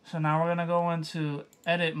 So now we're going to go into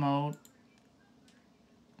edit mode.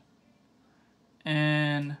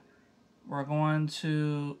 And we're going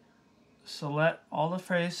to select all the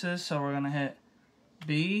faces. So we're going to hit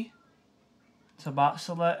B to box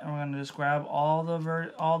select. And we're going to just grab all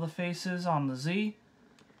the faces on the Z.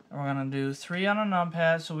 And we're going to do 3 on a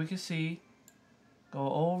numpad so we can see.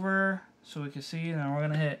 Go over so we can see, and then we're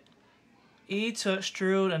going to hit E to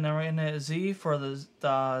extrude, and then we're going to hit Z for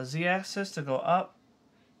the Z-axis to go up.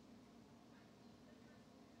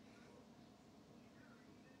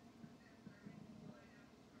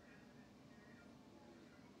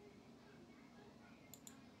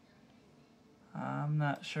 I'm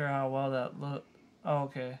not sure how well that looked. Oh,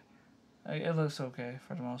 okay. It looks okay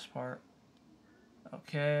for the most part.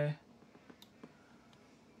 Okay.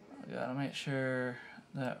 I gotta make sure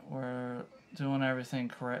that we're doing everything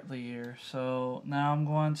correctly here. So now I'm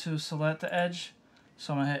going to select the edge.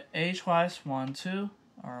 So I'm gonna hit A twice, 1, 2,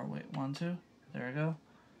 or wait, 1, 2. There we go.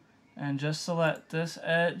 And just select this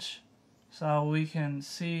edge so we can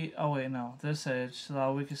see. Oh wait, no, this edge so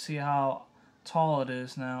that we can see how tall it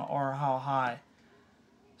is now or how high.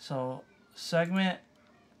 So segment,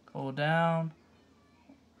 go down.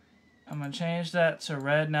 I'm going to change that to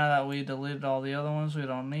red now that we deleted all the other ones we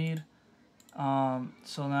don't need.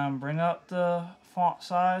 So now bring up the font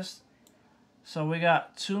size. So we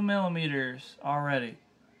got 2 millimeters already.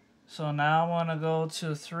 So now I'm going to go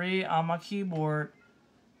to 3 on my keyboard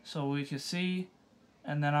so we can see.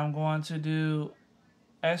 And then I'm going to do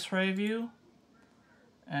X-ray view.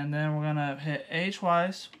 And then we're going to hit A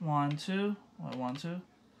twice. 1, 2. Wait, 1, 2.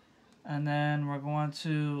 And then we're going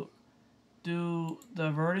to do the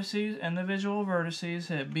vertices, individual vertices,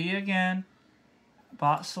 hit B again,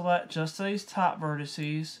 box select just these top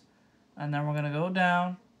vertices, and then we're going to go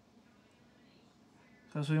down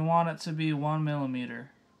because we want it to be 1 millimeter,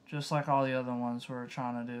 just like all the other ones we're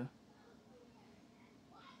trying to do.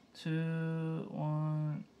 2,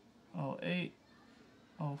 1, 08,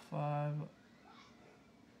 05.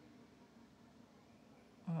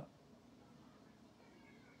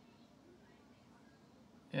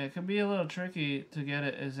 Yeah, it could be a little tricky to get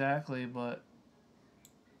it exactly, but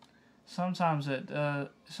sometimes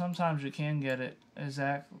sometimes you can get it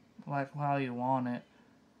exact like how you want it.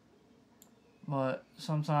 But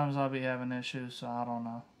sometimes I'll be having issues, so I don't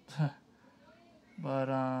know.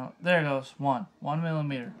 But there it goes, 1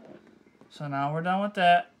 millimeter. So now we're done with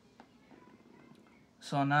that.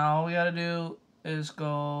 So now all we gotta do is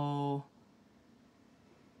go.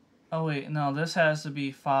 Oh wait, no, this has to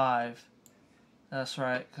be 5. That's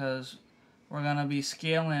right, because we're going to be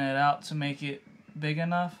scaling it out to make it big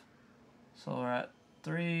enough. So we're at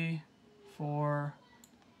 3, 4,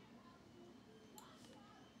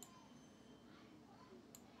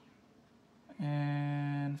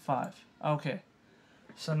 and 5. Okay,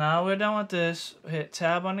 so now we're done with this. Hit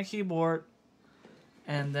tab on the keyboard,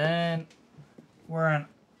 and then we're in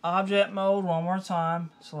object mode one more time.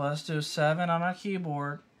 So let's do 7 on our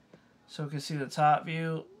keyboard so we can see the top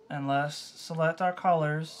view. And let's select our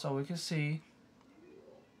colors so we can see.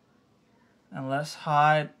 And let's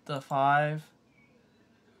hide the 5.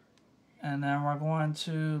 And then we're going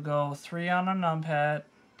to go 3 on our numpad.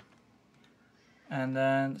 And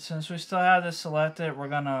then since we still have this selected, we're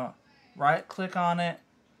going to right click on it.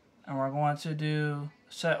 And we're going to do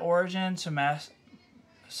set origin to mass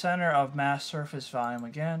center of mass surface volume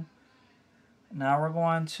again. Now we're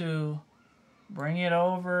going to bring it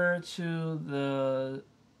over to the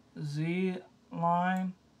Z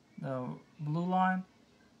line, the blue line.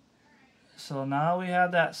 So now we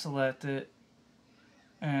have that selected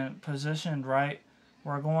and positioned right.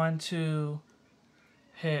 We're going to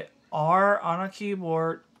hit R on a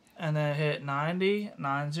keyboard and then hit 90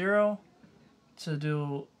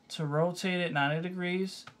 to rotate it 90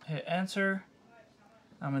 degrees. Hit enter.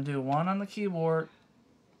 I'm going to do 1 on the keyboard.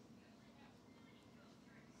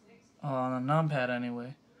 On the numpad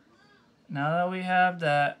anyway. Now that we have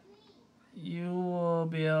that, you will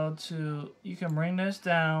be able to, you can bring this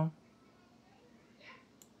down.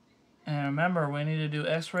 And remember, we need to do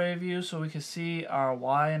X-ray view so we can see our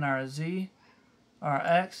Y and our Z, our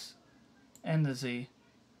X and the Z.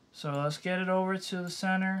 So let's get it over to the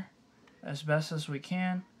center as best as we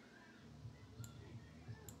can.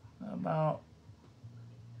 About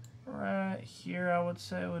right here, I would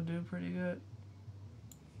say would do pretty good.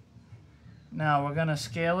 Now we're going to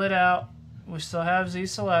scale it out. We still have Z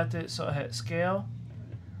selected, so hit scale.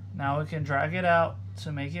 Now we can drag it out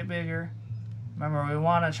to make it bigger. Remember, we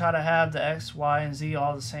want to try to have the X, Y, and Z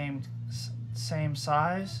all the same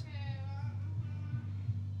size.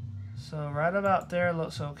 So right about there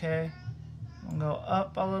looks okay. I'm going to go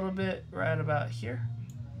up a little bit right about here.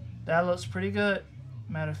 That looks pretty good.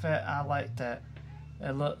 Matter of fact, I like that.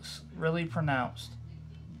 It looks really pronounced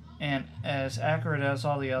and as accurate as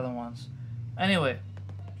all the other ones. Anyway,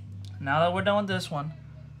 now that we're done with this one,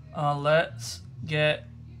 let's get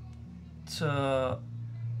to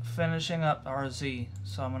finishing up our Z.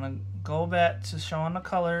 So I'm going to go back to showing the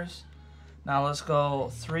colors. Now let's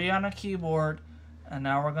go 3 on a keyboard, and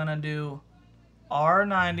now we're going to do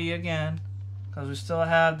R90 again because we still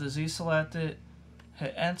have the Z selected.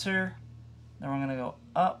 Hit enter. Then we're going to go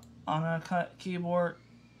up on a keyboard,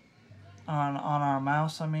 on our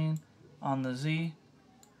mouse, I mean, on the Z.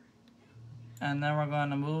 And then we're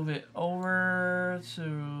going to move it over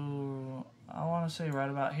to, I want to say right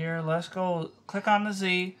about here. Let's go click on the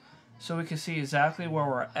Z so we can see exactly where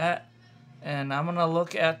we're at. And I'm going to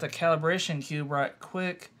look at the calibration cube right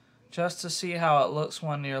quick just to see how it looks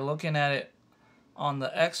when you're looking at it on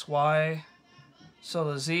the X, Y. So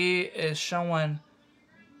the Z is showing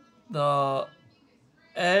the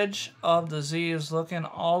edge of the Z is looking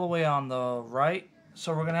all the way on the right.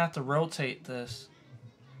 So we're going to have to rotate this.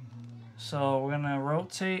 So we're going to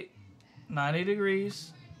rotate 90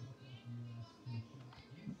 degrees.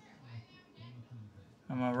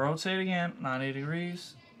 I'm going to rotate again, 90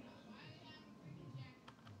 degrees.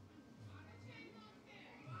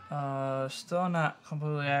 Still not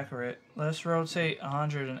completely accurate. Let's rotate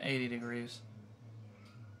 180 degrees.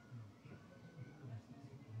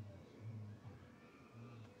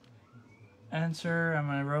 Enter. I'm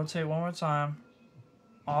going to rotate one more time.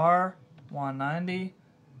 R, 190.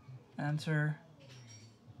 Enter.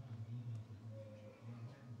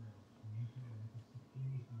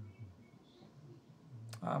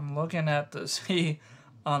 I'm looking at the Z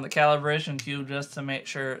on the calibration cube just to make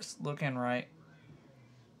sure it's looking right.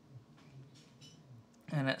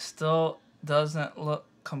 And it still doesn't look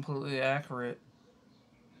completely accurate.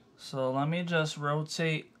 So let me just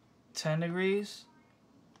rotate 10 degrees.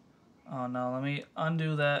 Oh no, let me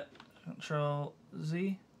undo that. Control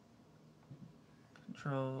Z.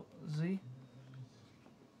 Control Z.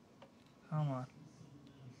 Come on.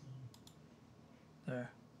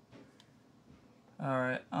 There.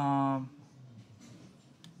 Alright,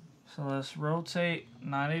 so let's rotate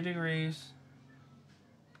 90 degrees.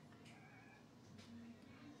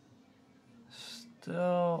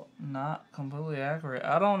 Still not completely accurate.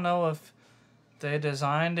 I don't know if they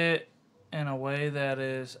designed it in a way that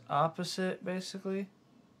is opposite, basically.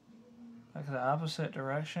 Like the opposite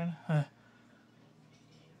direction.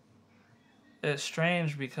 It's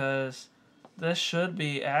strange because this should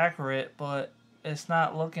be accurate, but it's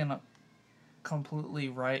not looking completely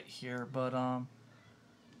right here. But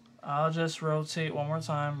I'll just rotate one more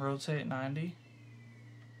time. Rotate 90.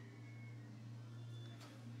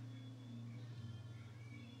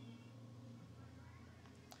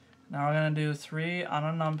 Now we're going to do 3 on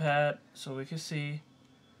a numpad so we can see.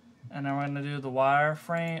 And then we're going to do the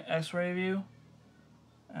wireframe X-ray view.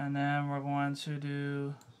 And then we're going to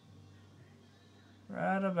do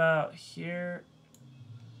right about here.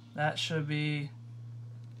 That should be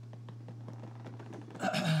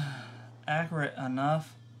accurate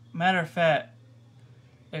enough. Matter of fact,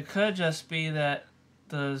 it could just be that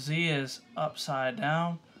the Z is upside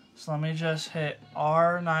down. So let me just hit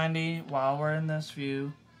R90 while we're in this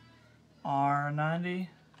view. R90.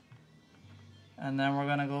 And then we're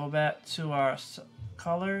gonna go back to our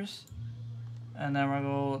colors, and then we're gonna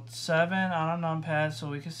go 7 on a numpad so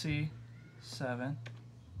we can see 7.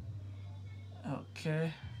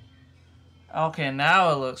 Okay. Okay,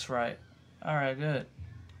 now it looks right. Alright, good.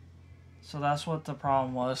 So that's what the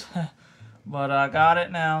problem was. But I got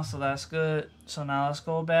it now, so that's good. So now let's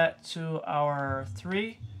go back to our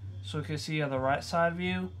 3 so we can see the right side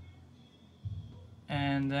view.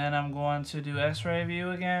 And then I'm going to do X-ray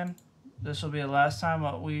view again. This will be the last time,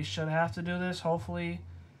 but we should have to do this, hopefully.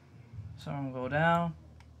 So I'm going to go down.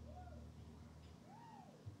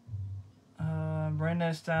 Bring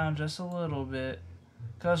this down just a little bit.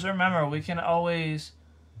 Because remember, we can always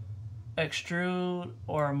extrude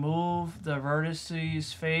or move the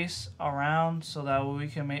vertices face around so that we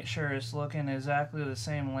can make sure it's looking exactly the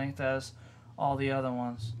same length as all the other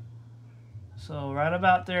ones. So right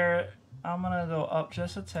about there, I'm gonna go up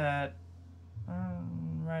just a tad.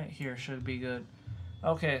 Right here should be good.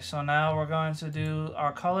 Okay, so now we're going to do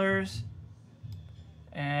our colors,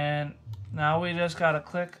 and now we just gotta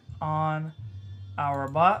click on our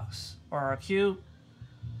box or our cube,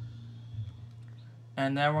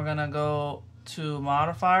 and then we're gonna go to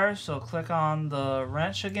modifiers. So click on the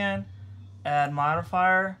wrench again, add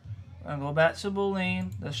modifier, and go back to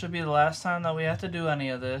Boolean. This should be the last time that we have to do any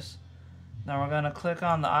of this. Now we're gonna click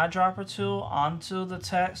on the eyedropper tool onto the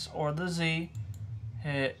text or the Z,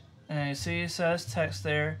 hit, and you see it says text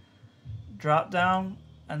there. Drop down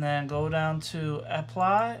and then go down to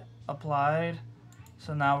apply, applied.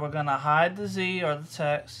 So now we're gonna hide the Z or the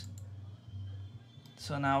text.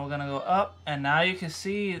 So now we're gonna go up, and now you can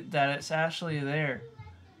see that it's actually there,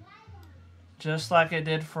 just like it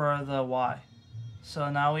did for the Y. So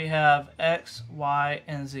now we have X, Y,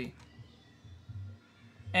 and Z.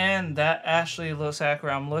 And that actually looks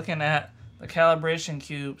accurate. I'm looking at the calibration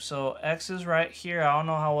cube. So X is right here. I don't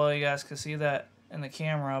know how well you guys can see that in the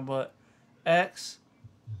camera, but X,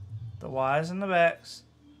 the Y is in the backs,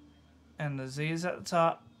 and the Z is at the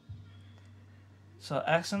top. So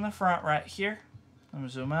X in the front right here. Let me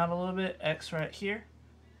zoom out a little bit. X right here.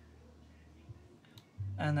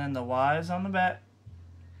 And then the Y is on the back,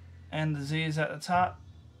 and the Z is at the top.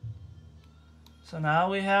 So now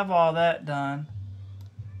we have all that done.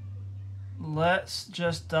 Let's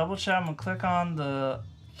just double check. I'm going to click on the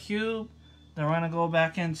cube. Then we're going to go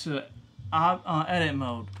back into edit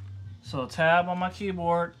mode. So tab on my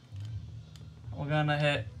keyboard. We're going to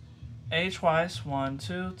hit A twice, 1,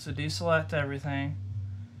 2, to deselect everything.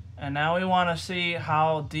 And now we want to see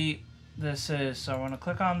how deep this is. So we're going to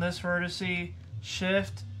click on this vertice,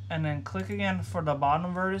 shift, and then click again for the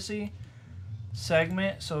bottom vertice,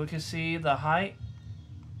 segment, so we can see the height.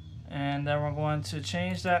 And then we're going to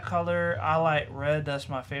change that color. I like red. That's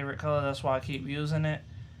my favorite color. That's why I keep using it.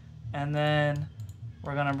 And then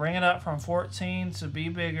we're going to bring it up from 14 to be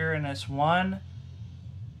bigger. And it's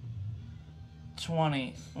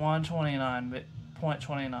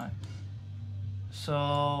 129.29.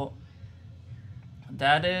 So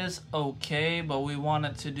that is okay, but we want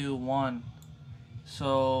it to do 1.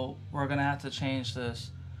 So we're going to have to change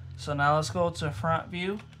this. So now let's go to front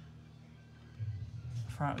view.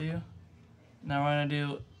 Front view. Now we're going to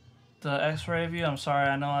do the X-ray view. I'm sorry,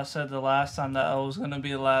 I know I said the last time that was going to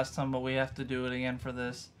be the last time, but we have to do it again for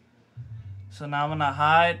this. So now I'm going to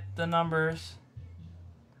hide the numbers.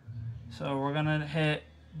 So we're going to hit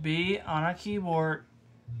B on our keyboard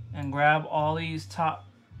and grab all these top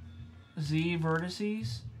Z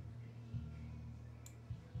vertices.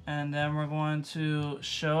 And then we're going to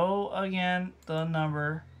show again the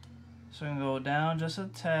number. So we can go down just a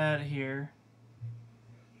tad here.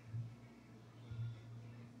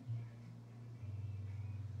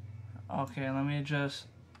 Okay, let me just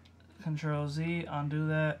Control Z, undo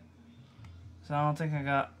that. So I don't think I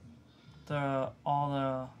got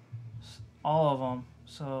all of them.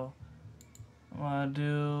 So I'm gonna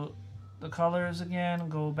do the colors again.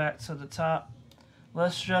 Go back to the top.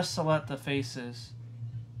 Let's just select the faces.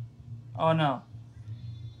 Oh no.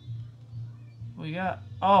 We got.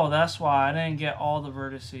 Oh, that's why I didn't get all the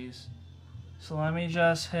vertices. So let me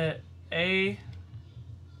just hit A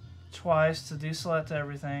twice to deselect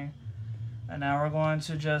everything. And now we're going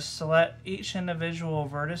to just select each individual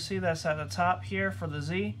vertice that's at the top here for the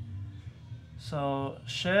Z. So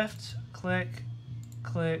shift, click,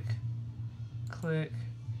 click, click,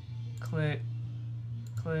 click,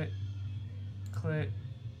 click, click.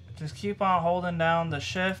 Just keep on holding down the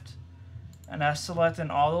shift, and that's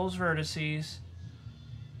selecting all those vertices.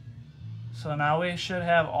 So now we should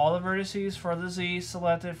have all the vertices for the Z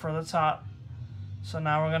selected for the top. So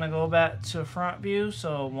now we're going to go back to front view.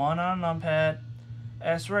 So 1 on numpad,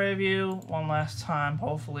 X-ray view one last time,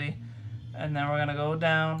 hopefully. And then we're gonna go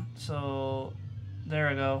down. So there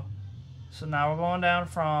we go. So now we're going down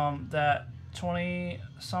from that 20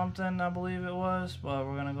 something, I believe it was, but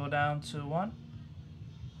we're gonna go down to 1.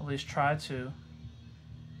 At least try to.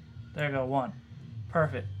 There you go, 1.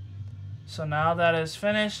 Perfect. So now that is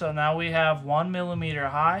finished. So now we have 1 millimeter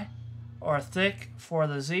high or thick for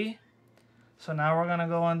the Z. So now we're gonna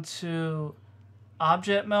go into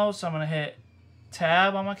object mode. So I'm gonna hit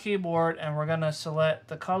tab on my keyboard and we're gonna select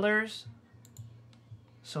the colors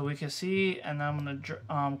so we can see, and I'm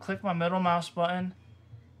gonna click my middle mouse button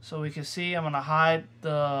so we can see. I'm gonna hide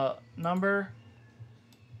the number,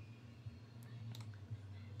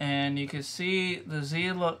 and you can see the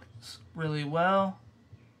Z looks really well,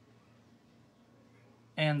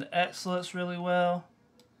 and the X looks really well,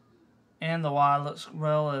 and the Y looks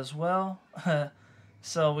well as well.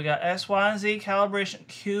 So we got X, Y, and Z calibration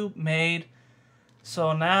cube made.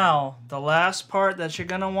 So now the last part that you're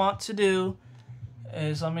gonna want to do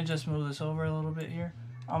is, let me just move this over a little bit here.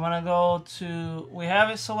 I'm gonna go to, we have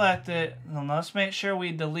it selected, and let's make sure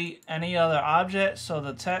we delete any other objects. So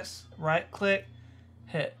the text, right click,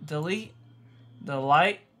 hit delete. The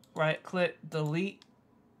light, right click, delete.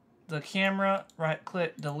 The camera, right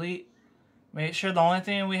click, delete. Make sure the only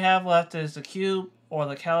thing we have left is the cube or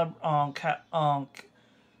the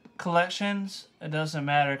collections. It doesn't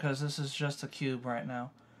matter because this is just a cube right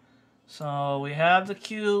now. So we have the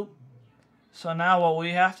cube. So now what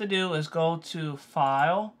we have to do is go to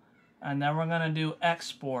File, and then we're going to do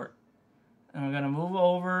Export. And we're going to move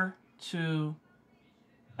over to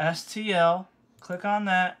STL, click on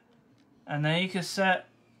that, and then you can set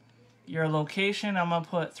your location. I'm going to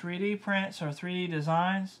put 3D prints or 3D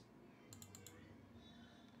designs.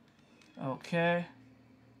 Okay.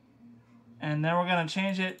 And then we're going to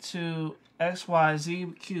change it to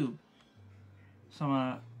XYZ cube. So I'm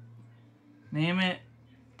going to name it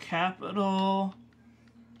capital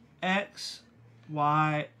X,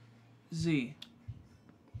 Y, Z.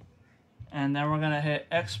 And then we're going to hit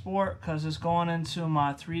export because it's going into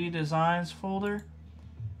my 3D designs folder.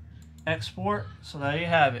 Export. So there you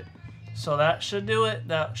have it. So that should do it.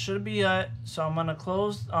 That should be it. So I'm going to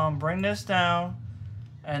close, bring this down.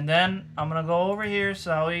 And then I'm going to go over here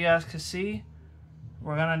so you guys can see.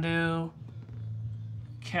 We're going to do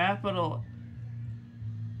capital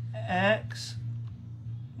X,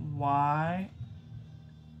 Y,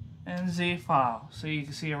 and Z file. So you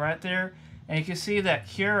can see it right there. And you can see that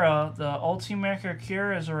Cura, the Ultimaker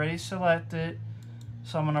Cura, is already selected.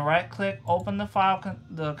 So I'm going to right click, open the file,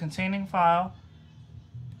 the containing file.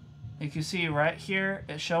 You can see right here,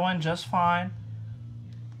 it's showing just fine.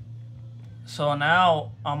 So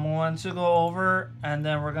now I'm going to go over and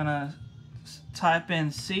then we're going to type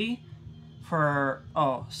in C for,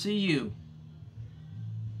 CU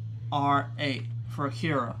R8 for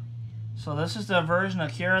Cura. So this is the version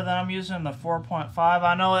of Cura that I'm using, the 4.5.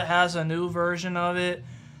 I know it has a new version of it,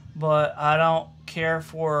 but I don't care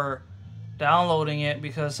for downloading it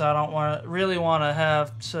because I don't really want to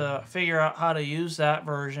have to figure out how to use that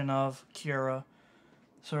version of Cura.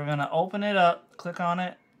 So we're going to open it up, click on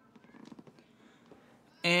it,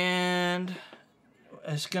 and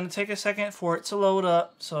it's going to take a second for it to load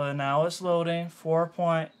up. So now it's loading,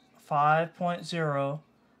 4.5.0.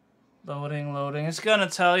 Loading. It's going to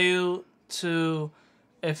tell you to,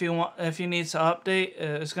 if you need to update,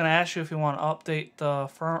 it's going to ask you if you want to update the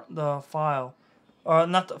file, or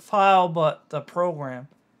not the file, but the program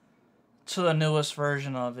to the newest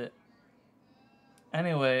version of it.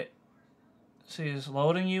 Anyway, see, it's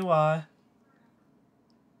loading UI.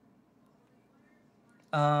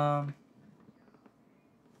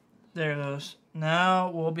 There it goes. Now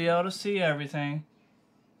we'll be able to see everything.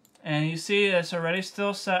 And you see it's already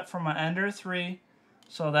still set for my Ender 3.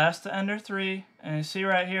 So that's the Ender 3. And you see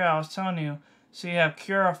right here, I was telling you, so you have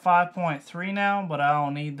Cura 5.3 now, but I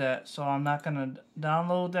don't need that. So I'm not going to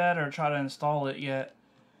download that or try to install it yet.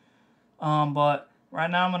 But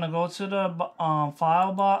right now I'm going to go to the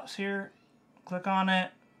file box here. Click on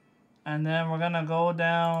it. And then we're going to go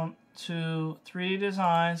down to 3D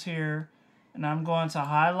Designs here. And I'm going to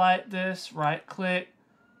highlight this, right click,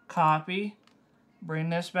 copy.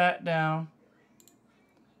 Bring this back down.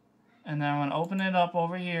 And then I'm going to open it up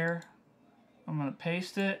over here. I'm going to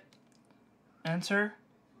paste it. Enter.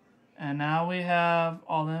 And now we have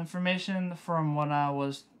all the information from when I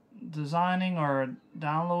was designing or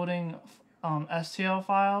downloading STL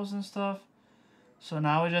files and stuff. So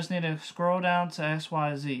now we just need to scroll down to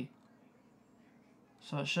XYZ.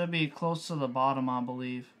 So it should be close to the bottom, I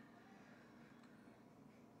believe.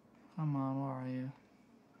 Come on, where are you?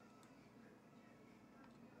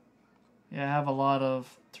 Yeah, I have a lot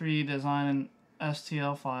of 3D design and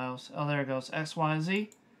STL files. Oh, there it goes. XYZ.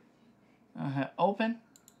 Hit open.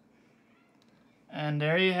 And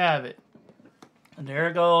there you have it. And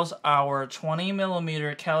there goes our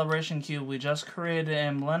 20mm calibration cube we just created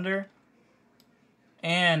in Blender.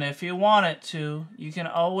 And if you wanted to, you can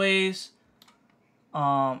always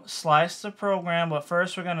slice the program, but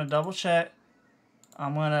first we're going to double check.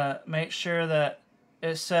 I'm going to make sure that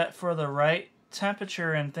it's set for the right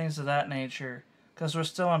temperature and things of that nature, because we're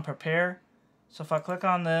still in prepare. So if I click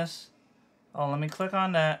on this, let me click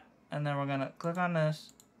on that, and then we're going to click on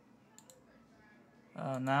this.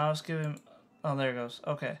 Now it's giving, oh, there it goes.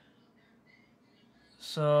 Okay.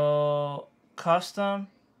 So custom,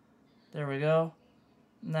 there we go.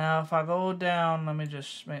 Now if I go down, let me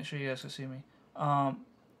just make sure you guys can see me.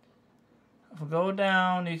 If we go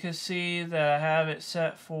down, you can see that I have it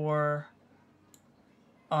set for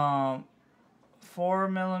 4mm,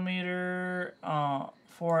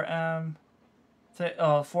 4M,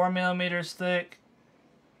 4mm thick.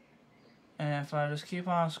 And if I just keep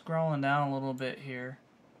on scrolling down a little bit here,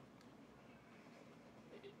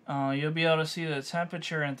 you'll be able to see the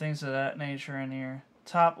temperature and things of that nature in here.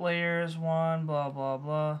 Top layers 1, blah blah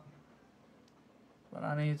blah. But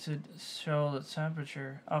I need to show the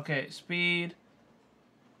temperature. Okay, speed.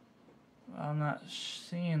 I'm not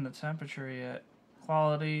seeing the temperature yet.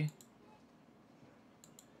 Quality.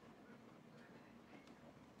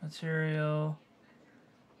 Material.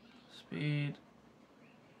 Speed.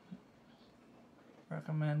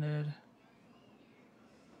 Recommended.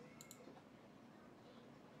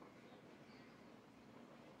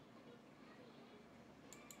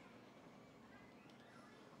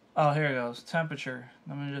 Oh, here it goes. Temperature.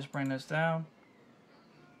 Let me just bring this down.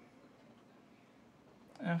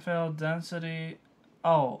 Infill density.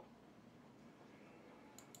 Oh.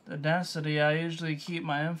 The density, I usually keep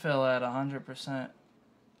my infill at 100%.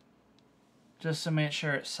 Just to make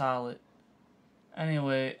sure it's solid.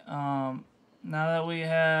 Anyway, now that we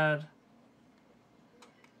had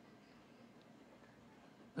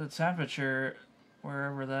the temperature,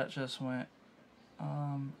 wherever that just went,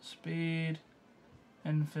 speed.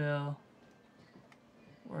 Infill.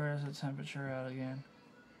 Where is the temperature at again?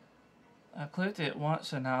 I clicked it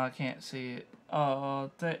once and now I can't see it. Oh,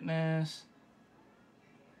 thickness,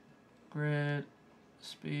 grid,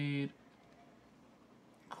 speed,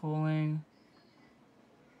 cooling.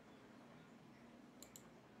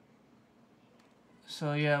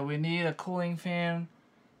 So yeah, we need a cooling fan.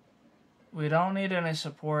 We don't need any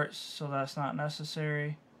supports, so that's not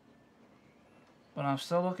necessary. But I'm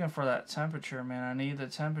still looking for that temperature, man. I need the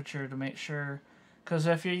temperature to make sure. Because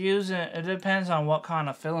if you're using, it depends on what kind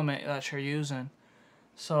of filament that you're using.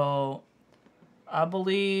 So, I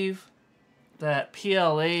believe that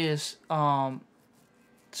PLA is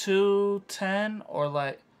 210 or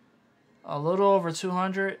like a little over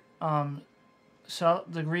 200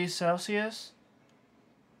 degrees Celsius.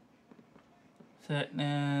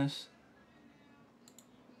 Thickness.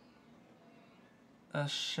 A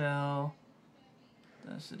shell.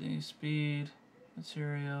 Density, speed,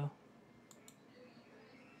 material.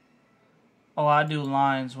 Oh, I do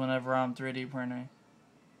lines whenever I'm 3D printing.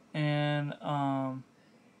 And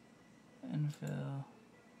infill,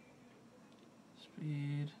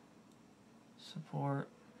 speed, support,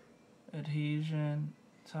 adhesion,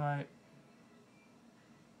 type.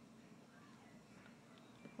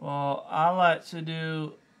 Well, I like to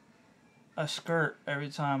do a skirt every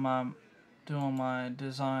time I'm doing my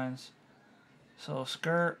designs. So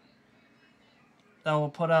skirt, that will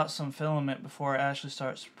put out some filament before it actually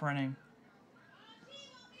starts printing.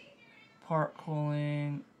 Part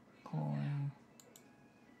cooling.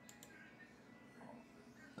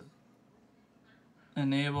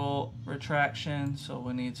 Enable retraction, so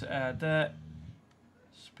we need to add that.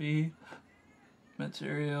 Speed,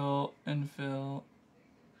 material, infill,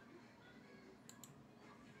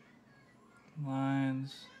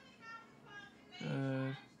 lines,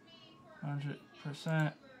 good. 100%.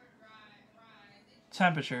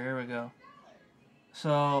 Temperature, here we go.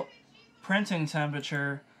 So, printing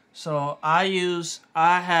temperature. So, I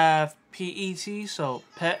have PET, so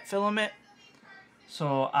PET filament.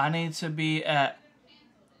 So, I need to be at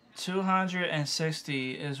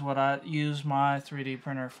 260 is what I use my 3D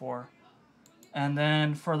printer for. And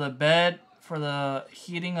then for the bed, for the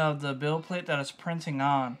heating of the build plate that it's printing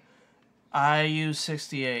on, I use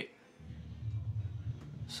 68.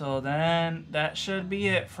 So then that should be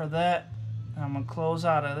it for that. I'm going to close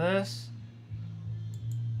out of this.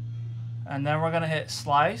 And then we're going to hit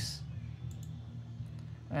slice.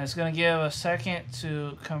 And it's going to give a second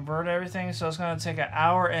to convert everything. So it's going to take 1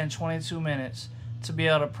 hour and 22 minutes to be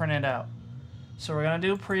able to print it out. So we're going to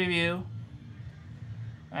do preview.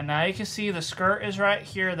 And now you can see the skirt is right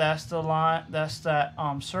here. That's the line. That's that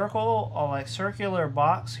circle or like circular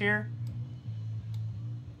box here.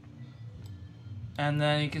 And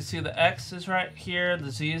then you can see the X is right here.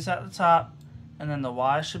 The Z is at the top. And then the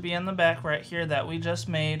Y should be in the back right here that we just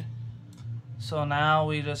made. So now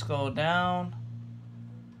we just go down.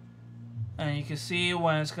 And you can see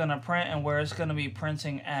when it's going to print and where it's going to be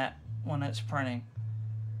printing at when it's printing.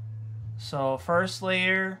 So first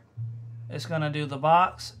layer, it's going to do the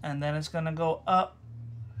box, and then it's going to go up,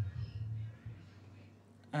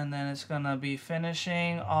 and then it's going to be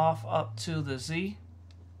finishing off up to the Z,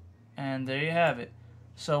 and there you have it.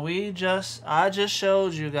 So I just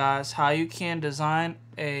showed you guys how you can design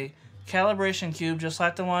a calibration cube just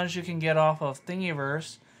like the ones you can get off of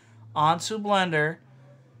Thingiverse onto Blender.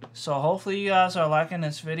 So hopefully you guys are liking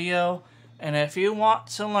this video, and if you want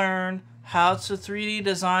to learn how to 3D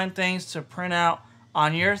design things to print out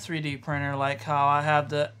on your 3D printer, like how I have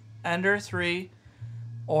the Ender 3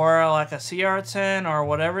 or like a CR10 or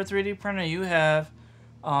whatever 3D printer you have,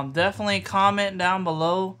 definitely comment down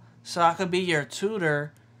below so I could be your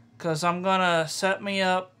tutor, because I'm gonna set me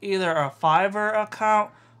up either a Fiverr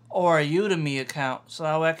account or a Udemy account so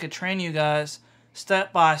that way I could train you guys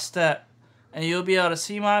step by step, and you'll be able to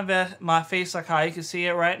see my face like how you can see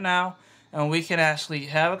it right now, and we can actually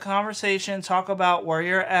have a conversation, talk about where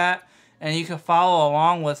you're at, and you can follow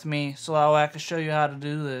along with me so that way I can show you how to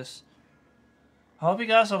do this. I hope you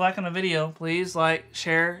guys are liking the video. Please like,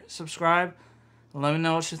 share, subscribe, and let me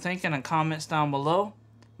know what you're thinking in the comments down below.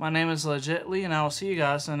 My name is Legitly, and I will see you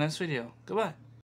guys in the next video. Goodbye.